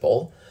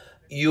simple.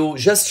 You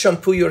just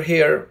shampoo your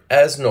hair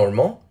as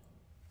normal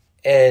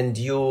and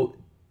you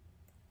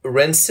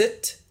rinse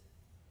it.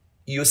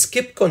 You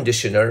skip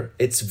conditioner.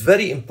 It's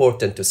very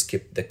important to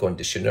skip the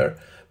conditioner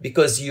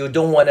because you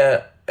don't want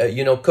to,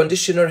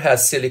 conditioner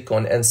has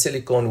silicone and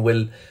silicone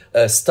will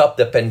stop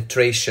the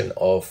penetration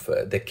of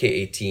the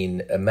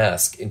K18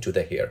 mask into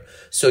the hair.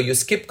 So you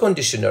skip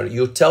conditioner,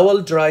 you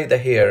towel dry the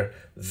hair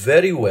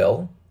very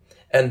well,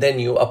 and then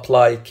you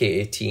apply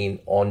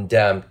K18 on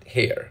damp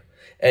hair.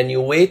 And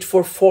you wait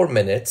for 4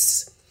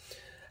 minutes.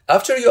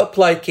 After you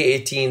apply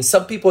K18,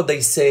 some people,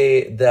 they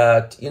say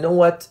that,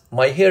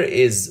 my hair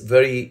is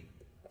very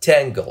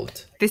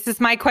tangled. This is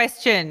my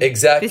question.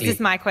 Exactly. This is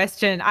my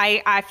question.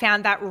 I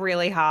found that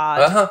really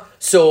hard.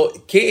 So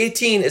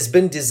K18 has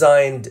been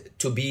designed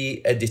to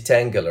be a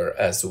detangler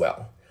as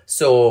well.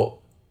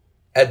 So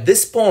at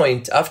this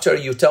point, after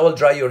you towel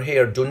dry your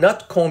hair, do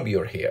not comb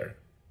your hair.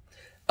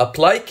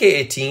 Apply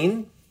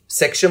K18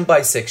 section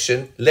by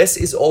section. Less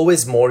is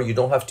always more. You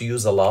don't have to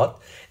use a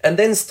lot. And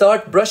then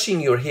start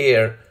brushing your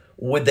hair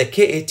with the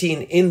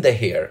K18 in the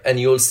hair. And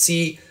you'll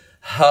see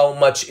how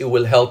much it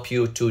will help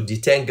you to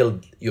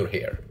detangle your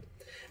hair.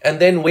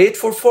 And then wait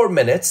for 4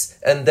 minutes.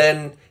 And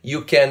then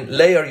you can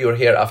layer your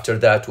hair after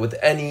that with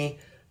any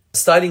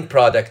styling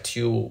product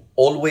you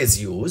always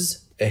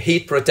use. A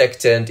heat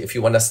protectant if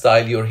you want to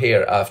style your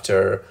hair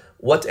after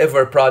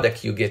whatever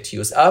product you get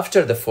used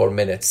after the 4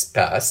 minutes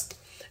passed.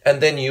 And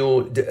then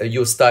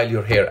you style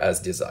your hair as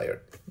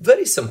desired.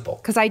 Very simple.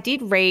 Because I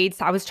did read,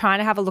 so I was trying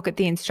to have a look at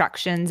the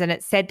instructions, and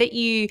it said that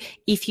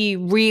if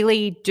you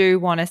really do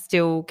want to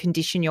still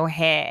condition your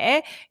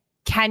hair,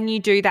 can you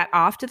do that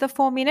after the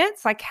 4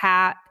 minutes?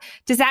 How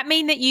does that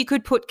mean that you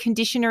could put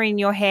conditioner in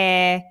your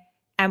hair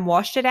and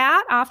wash it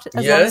out after,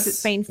 as long as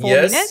it's been 4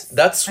 minutes? Yes,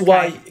 that's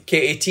why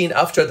K18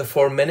 after the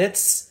 4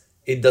 minutes,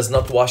 it does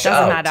not wash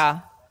out. Doesn't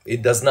matter.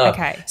 It does not.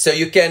 Okay. So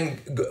you can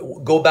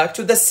go back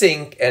to the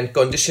sink and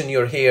condition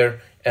your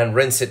hair and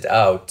rinse it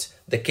out.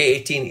 The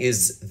K18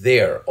 is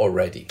there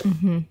already.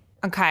 Mm-hmm.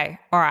 Okay.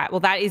 All right. Well,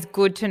 that is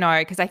good to know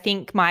because I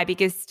think my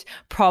biggest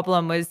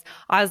problem was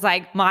I was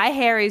like, my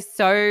hair is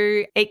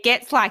it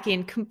gets like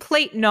in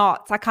complete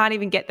knots. I can't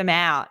even get them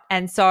out.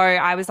 And so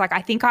I was like,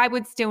 I think I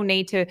would still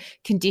need to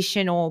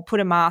condition or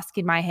put a mask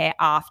in my hair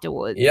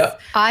afterwards. Yeah.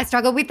 I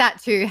struggle with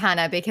that too,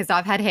 Hannah, because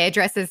I've had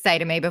hairdressers say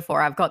to me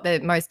before, I've got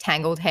the most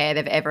tangled hair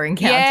they've ever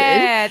encountered.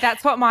 Yeah,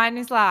 that's what mine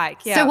is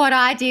like. Yeah. So what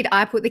I did,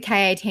 I put the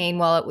K18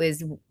 while it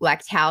was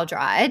like towel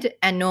dried,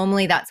 and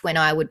normally that's when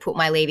I would put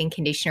my leave-in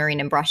conditioner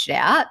in and brush it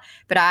out.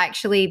 But I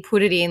actually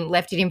put it in,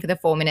 left it in for the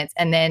 4 minutes,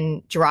 and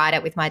then dried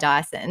it with my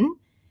Dyson,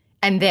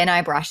 and then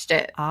I brushed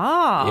it.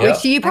 Oh. Yeah.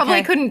 Which you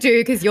probably couldn't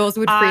do because yours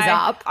would frizz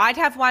up. I'd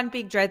have one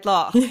big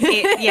dreadlock.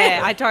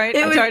 I don't.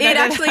 It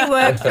actually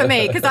worked for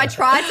me because I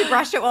tried to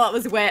brush it while it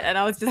was wet, and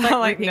I was just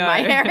like ripping my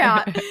hair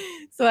out.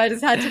 So I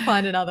just had to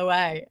find another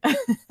way.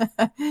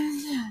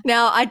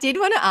 Now, I did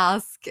want to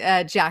ask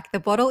Jack, the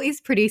bottle is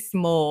pretty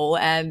small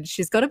and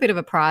she's got a bit of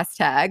a price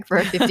tag for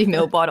a 50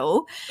 ml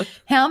bottle.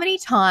 How many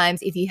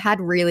times, if you had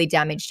really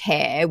damaged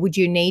hair, would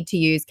you need to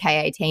use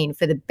K18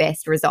 for the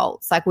best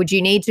results? Like, would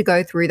you need to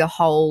go through the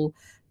whole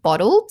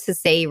bottle to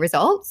see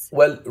results?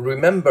 Well,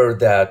 remember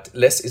that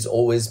less is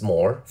always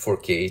more for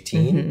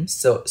K18.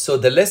 So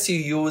the less you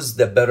use,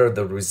 the better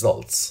the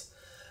results.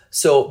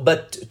 So,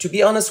 but to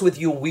be honest with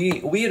you,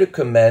 we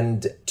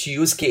recommend to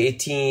use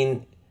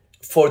K18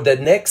 for the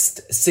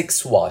next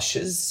 6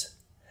 washes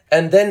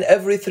and then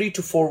every 3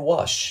 to 4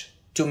 wash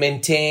to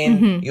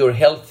maintain your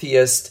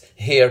healthiest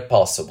hair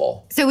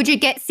possible. So would you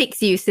get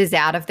 6 uses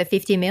out of the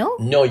 50 ml?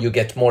 No, you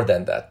get more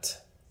than that.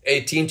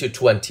 18 to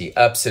 20,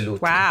 absolutely.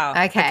 Wow.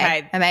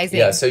 Okay. Amazing.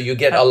 Yeah, so you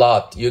get a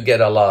lot. You get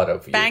a lot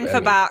of Bang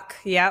for buck.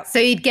 Yep. So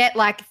you'd get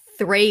like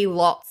 3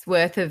 lots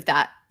worth of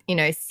that,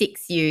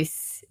 6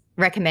 use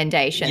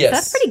recommendations. Yes,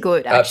 that's pretty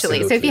good, actually.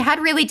 absolutely. So if you had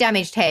really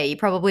damaged hair, you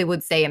probably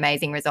would see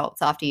amazing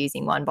results after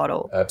using one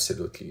bottle.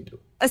 Absolutely you do.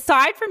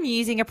 Aside from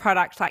using a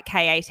product like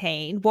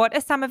K18, what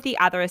are some of the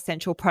other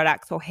essential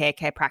products or hair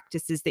care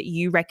practices that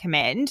you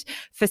recommend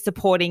for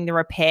supporting the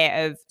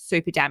repair of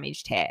super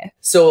damaged hair?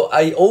 So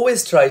I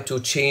always try to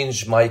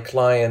change my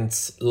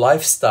clients'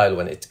 lifestyle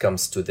when it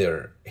comes to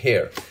their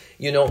hair.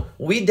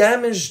 We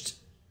damaged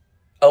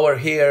our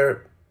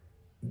hair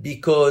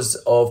because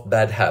of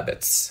bad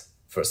habits,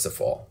 first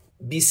of all.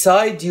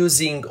 Beside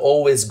using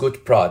always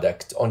good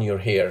product on your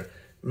hair,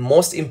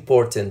 most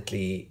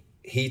importantly,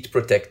 heat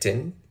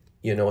protecting,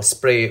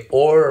 spray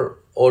or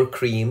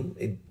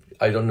cream.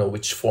 I don't know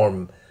which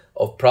form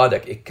of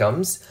product it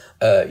comes.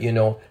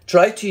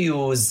 Try to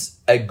use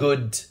a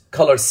good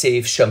color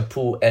safe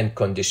shampoo and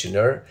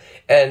conditioner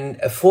and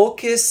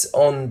focus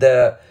on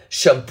the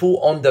shampoo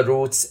on the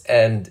roots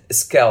and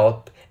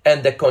scalp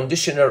and the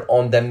conditioner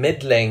on the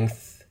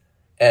mid-length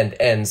and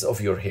ends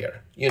of your hair.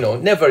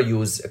 Never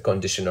use a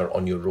conditioner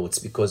on your roots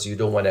because you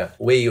don't want to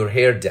weigh your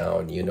hair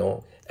down,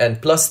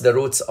 and plus the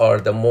roots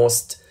are the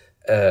most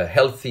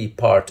healthy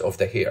part of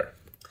the hair.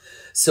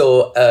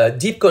 So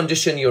deep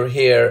condition your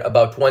hair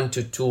about 1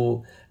 to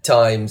 2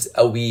 times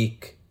a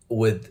week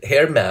with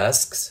hair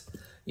masks.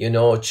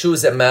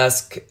 Choose a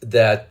mask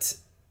that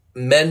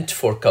meant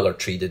for color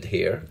treated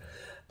hair.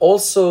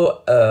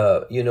 Also,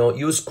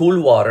 use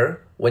cool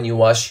water when you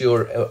wash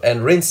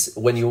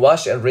when you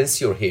wash and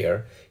rinse your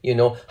hair.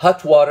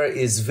 Hot water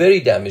is very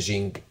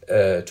damaging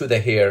to the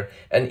hair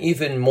and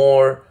even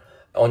more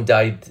on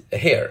dyed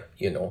hair,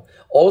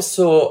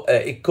 Also,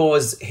 it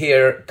causes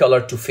hair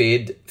color to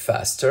fade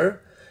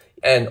faster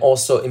and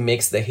also it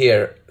makes the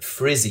hair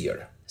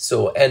frizzier.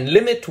 So, and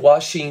limit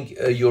washing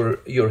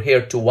your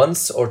hair to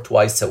once or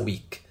twice a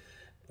week.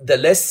 The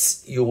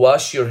less you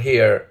wash your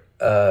hair,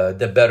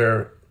 the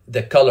better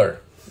the color,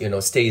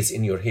 stays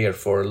in your hair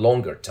for a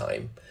longer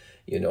time,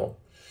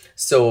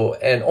 So,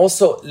 and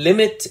also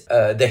limit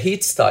the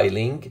heat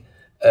styling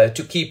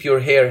to keep your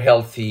hair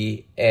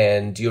healthy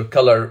and your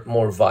color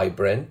more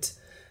vibrant.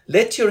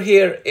 Let your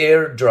hair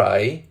air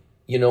dry,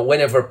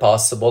 whenever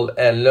possible,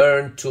 and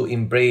learn to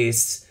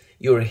embrace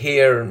your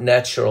hair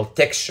natural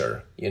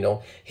texture.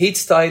 Heat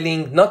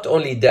styling not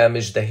only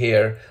damage the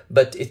hair,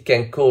 but it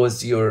can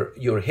cause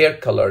your hair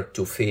color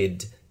to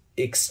fade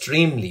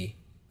extremely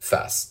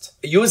fast.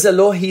 Use a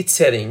low heat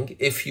setting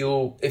if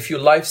you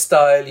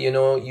lifestyle,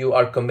 you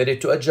are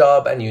committed to a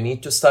job and you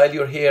need to style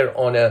your hair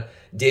on a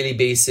daily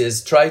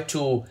basis. Try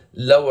to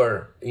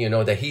lower,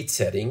 the heat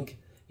setting,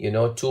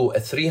 to a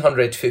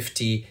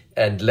 350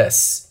 and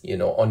less,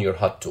 on your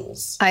hot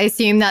tools. I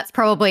assume that's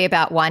probably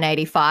about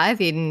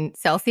 185 in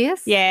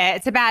Celsius. Yeah,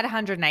 it's about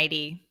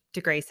 180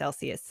 degrees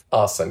Celsius.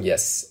 Awesome,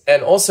 yes.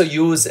 And also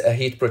use a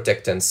heat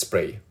protectant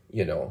spray,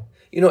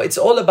 It's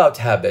all about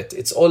habit.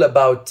 It's all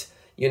about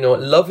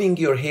loving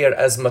your hair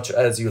as much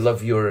as you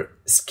love your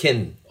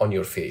skin on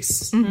your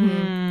face.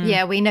 Mm-hmm.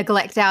 Yeah, we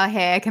neglect our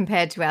hair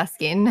compared to our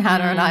skin.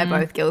 Hannah and I are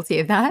both guilty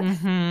of that.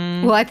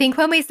 Mm-hmm. Well, I think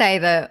when we say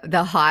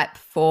the hype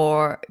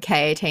for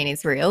K18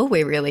 is real,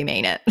 we really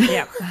mean it.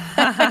 Yep.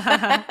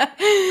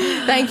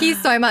 Thank you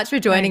so much for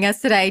joining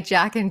us today,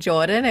 Jack and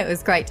Jordan. It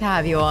was great to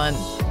have you on.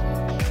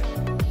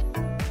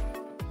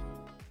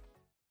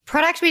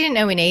 Product we didn't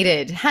know we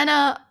needed.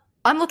 Hannah,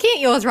 I'm looking at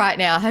yours right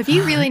now. Have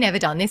you really never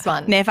done this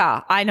one?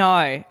 Never. I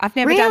know. I've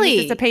never done Really?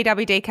 this as a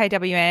PWD,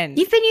 KWN.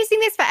 You've been using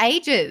this for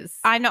ages.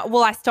 I know.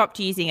 Well, I stopped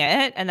using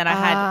it and then I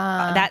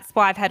had, that's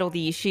why I've had all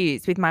the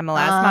issues with my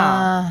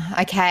melasma.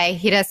 Okay,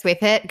 hit us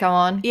with it. Go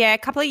on. Yeah, a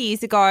couple of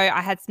years ago,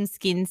 I had some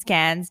skin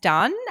scans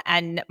done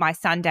and my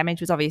sun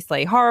damage was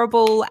obviously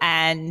horrible,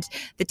 and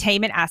the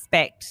team at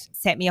Aspect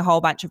sent me a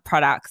whole bunch of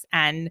products,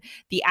 and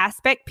the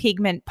Aspect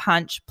Pigment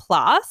Punch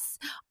Plus,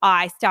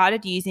 I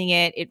started using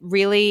it. It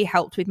really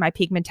helped with my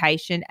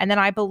pigmentation, and then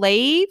I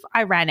believe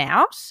I ran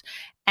out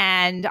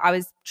and I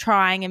was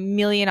trying a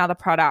million other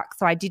products,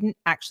 so I didn't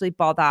actually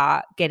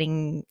bother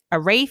getting a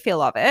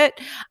refill of it.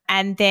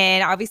 And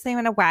then I obviously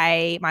went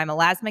away, my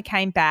melasma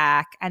came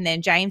back, and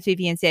then James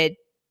Vivian said,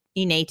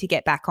 you need to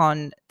get back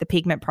on the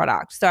pigment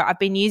product. So I've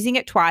been using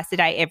it twice a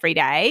day, every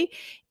day.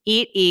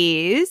 It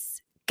is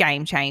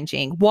game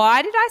changing.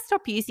 Why did I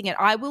stop using it?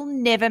 I will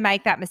never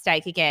make that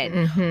mistake again.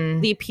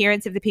 Mm-hmm. The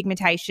appearance of the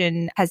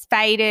pigmentation has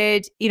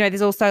faded. You know,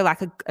 there's also like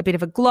a bit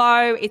of a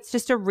glow. It's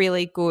just a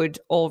really good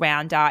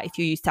all-rounder if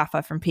you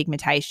suffer from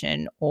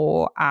pigmentation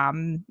or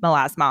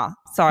melasma.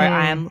 So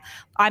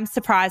I'm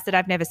surprised that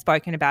I've never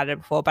spoken about it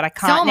before, but I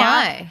can't. So am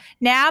I.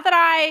 Now that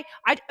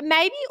I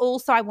maybe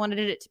also I wanted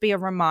it to be a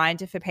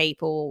reminder for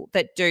people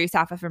that do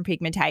suffer from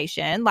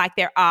pigmentation, like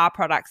there are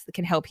products that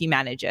can help you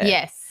manage it.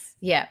 Yes.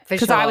 Yeah, for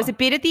sure. Because I was a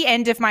bit at the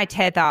end of my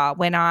tether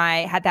when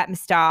I had that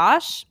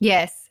moustache.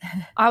 Yes.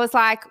 I was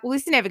like, well,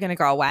 this is never going to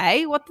go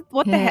away. What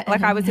the heck?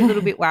 Like I was a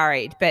little bit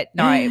worried, but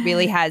no, it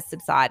really has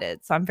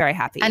subsided. So I'm very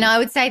happy. And I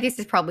would say this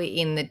is probably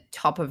in the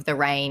top of the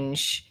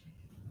range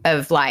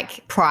of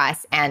like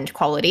price and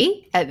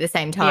quality at the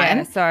same time.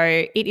 Yeah,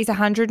 so it is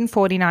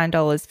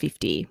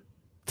 $149.50.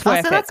 It's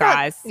worth it,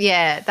 guys.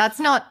 That's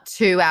not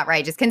too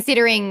outrageous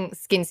considering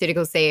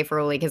SkinCeuticals C for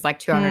Ulic is like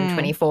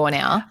 $224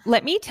 now.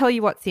 Let me tell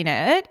you what's in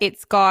it.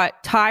 It's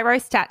got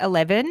Tyrostat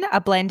 11,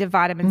 a blend of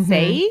vitamin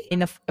C in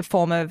the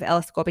form of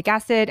L-ascorbic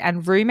acid,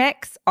 and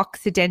Rumex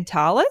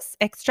occidentalis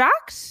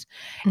extract.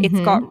 It's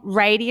got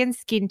Radiant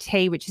Skin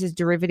Tea, which is a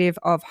derivative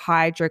of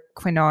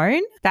hydroquinone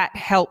that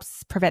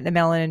helps prevent the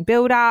melanin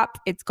buildup.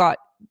 It's got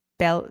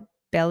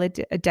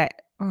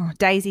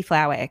daisy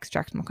flower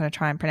extract. I'm not going to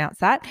try and pronounce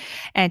that.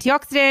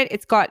 Antioxidant.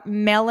 It's got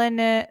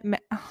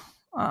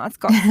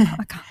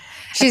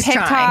She's a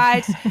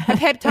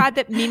peptide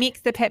that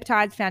mimics the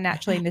peptides found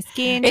naturally in the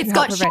skin. It's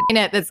got shit in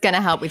it that's going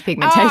to help with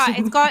pigmentation.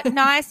 It's got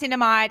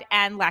niacinamide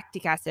and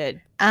lactic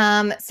acid.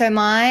 So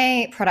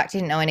my product I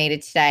didn't know I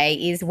needed today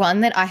is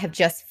one that I have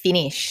just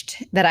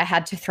finished that I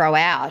had to throw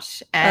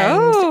out,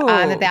 and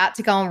I'm about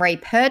to go and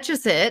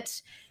repurchase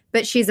it,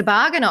 but she's a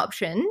bargain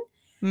option.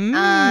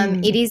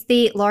 It is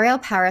the L'Oreal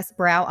Paris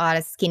Brow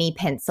Artist Skinny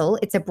Pencil.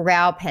 It's a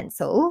brow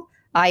pencil.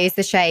 I use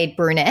the shade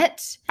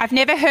Brunette. I've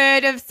never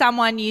heard of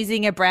someone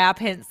using a brow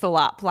pencil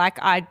up. Like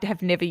I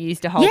have never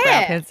used a whole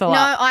brow pencil up.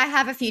 No, I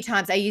have a few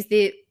times. I used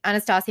the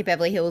Anastasia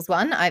Beverly Hills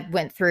one. I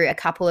went through a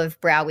couple of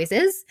brow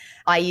whizzes.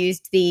 I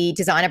used the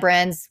Designer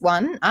Brands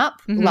one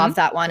up. Love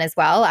that one as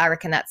well. I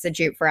reckon that's a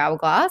dupe for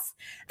Hourglass.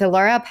 The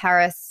L'Oreal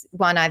Paris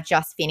one I've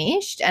just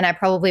finished, and I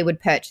probably would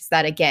purchase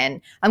that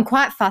again. I'm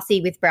quite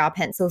fussy with brow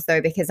pencils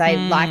though, because I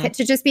like it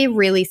to just be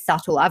really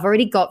subtle. I've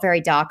already got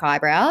very dark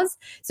eyebrows.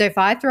 So if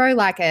I throw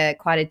like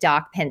quite a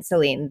dark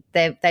pencil in,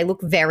 they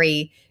look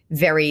very,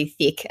 very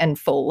thick and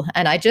full,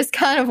 and I just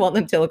kind of want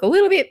them to look a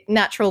little bit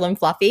natural and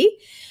fluffy.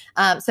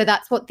 So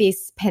that's what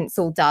this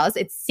pencil does.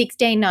 It's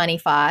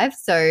 $16.95,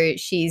 so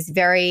she's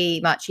very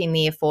much in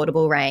the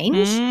affordable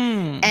range.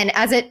 And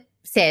as it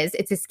says,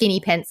 it's a skinny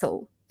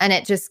pencil, and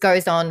it just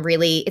goes on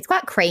really, it's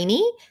quite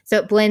creamy, so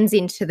it blends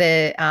into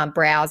the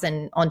brows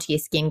and onto your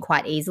skin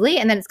quite easily.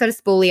 And then it's got a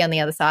spoolie on the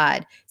other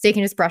side, so you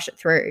can just brush it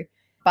through.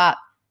 But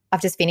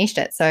I've just finished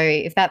it, so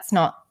if that's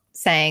not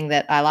saying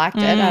that I liked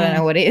it, I don't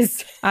know what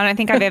is. I don't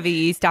think I've ever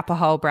used up a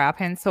whole brow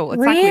pencil. It's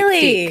really? like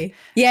lipstick.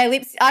 Yeah,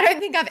 I don't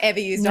think I've ever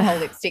used a whole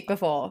lipstick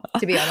before,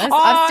 to be honest.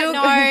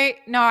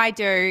 No, I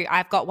do.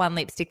 I've got one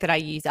lipstick that I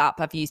use up.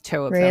 I've used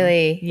two of them.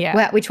 Really? Yeah.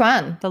 Well, which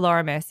one? The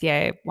Laura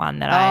Mercier one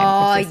that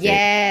I am.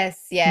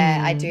 Yes.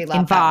 Yeah, I do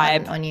love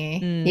that one on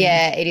you.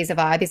 Yeah, it is a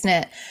vibe, isn't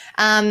it?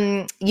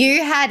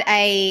 You had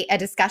a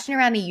discussion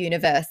around the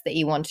universe that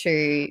you want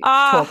to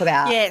talk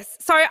about. Yes.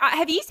 So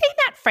have you seen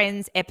that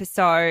Friends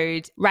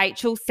episode?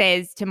 Rachel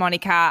says to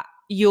Monica,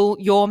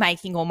 you're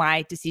making all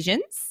my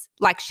decisions.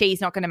 Like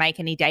she's not going to make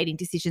any dating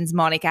decisions.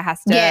 Monica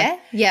has to.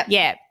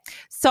 Yeah.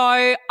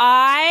 So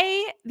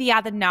the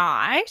other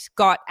night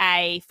got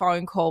a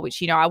phone call,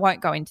 which, I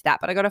won't go into that,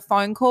 but I got a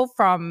phone call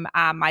from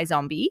my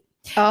zombie.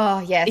 Oh,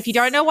 yes. If you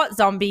don't know what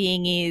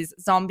zombieing is,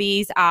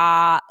 zombies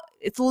are –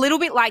 it's a little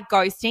bit like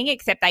ghosting,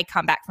 except they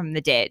come back from the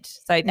dead.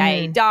 So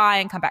they die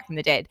and come back from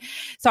the dead.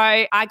 So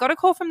I got a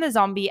call from the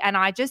zombie, and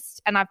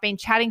I've been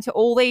chatting to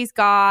all these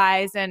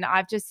guys, and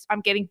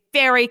I'm getting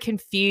very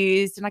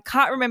confused, and I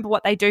can't remember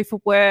what they do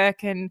for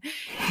work, and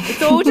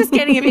it's all just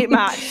getting a bit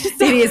much.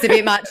 So, it is a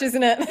bit much,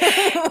 isn't it?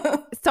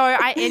 So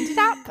I ended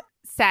up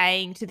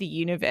saying to the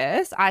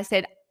universe, I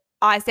said,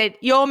 I said,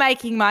 you're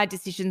making my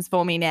decisions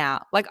for me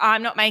now. Like,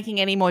 I'm not making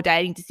any more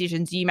dating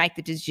decisions. You make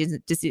the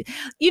decisions.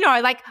 You know,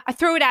 like I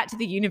threw it out to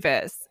the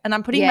universe and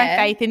I'm putting my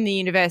faith in the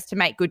universe to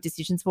make good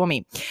decisions for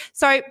me.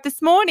 So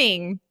this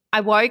morning I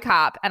woke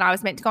up and I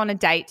was meant to go on a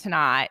date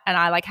tonight and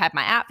I like had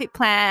my outfit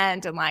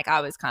planned and like I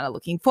was kind of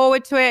looking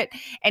forward to it.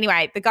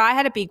 Anyway, the guy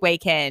had a big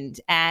weekend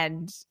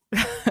and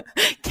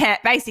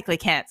basically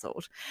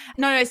cancelled.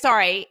 No,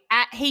 sorry.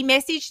 He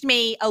messaged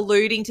me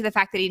alluding to the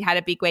fact that he'd had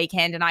a big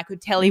weekend and I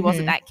could tell he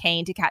wasn't that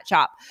keen to catch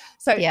up.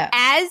 So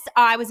as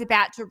I was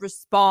about to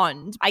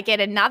respond, I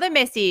get another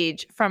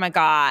message from a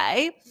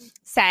guy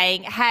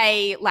saying,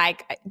 hey,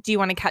 like, do you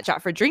want to catch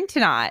up for a drink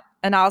tonight?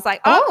 And I was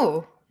like,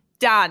 oh.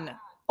 Done.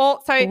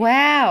 Also,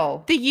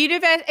 wow. The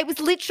universe, it was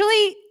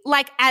literally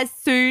like as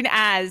soon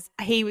as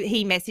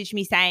he messaged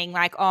me saying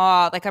like,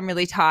 oh, like I'm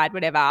really tired,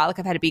 whatever. Like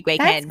I've had a big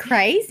weekend. That's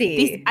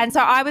crazy. And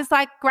so I was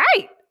like,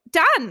 great,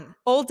 done,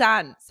 all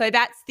done. So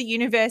that's the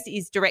universe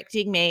is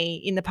directing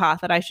me in the path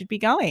that I should be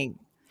going.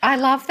 I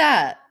love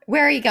that.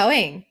 Where are you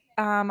going?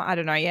 I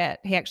don't know yet.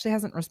 He actually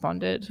hasn't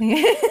responded.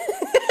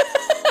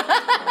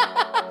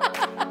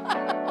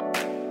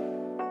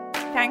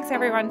 Thanks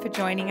everyone for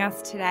joining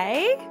us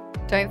today.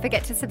 Don't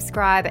forget to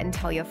subscribe and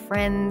tell your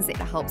friends. It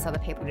helps other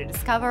people to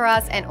discover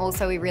us. And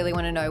also we really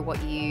want to know what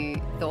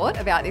you thought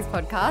about this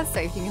podcast. So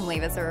if you can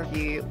leave us a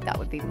review, that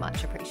would be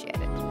much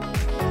appreciated.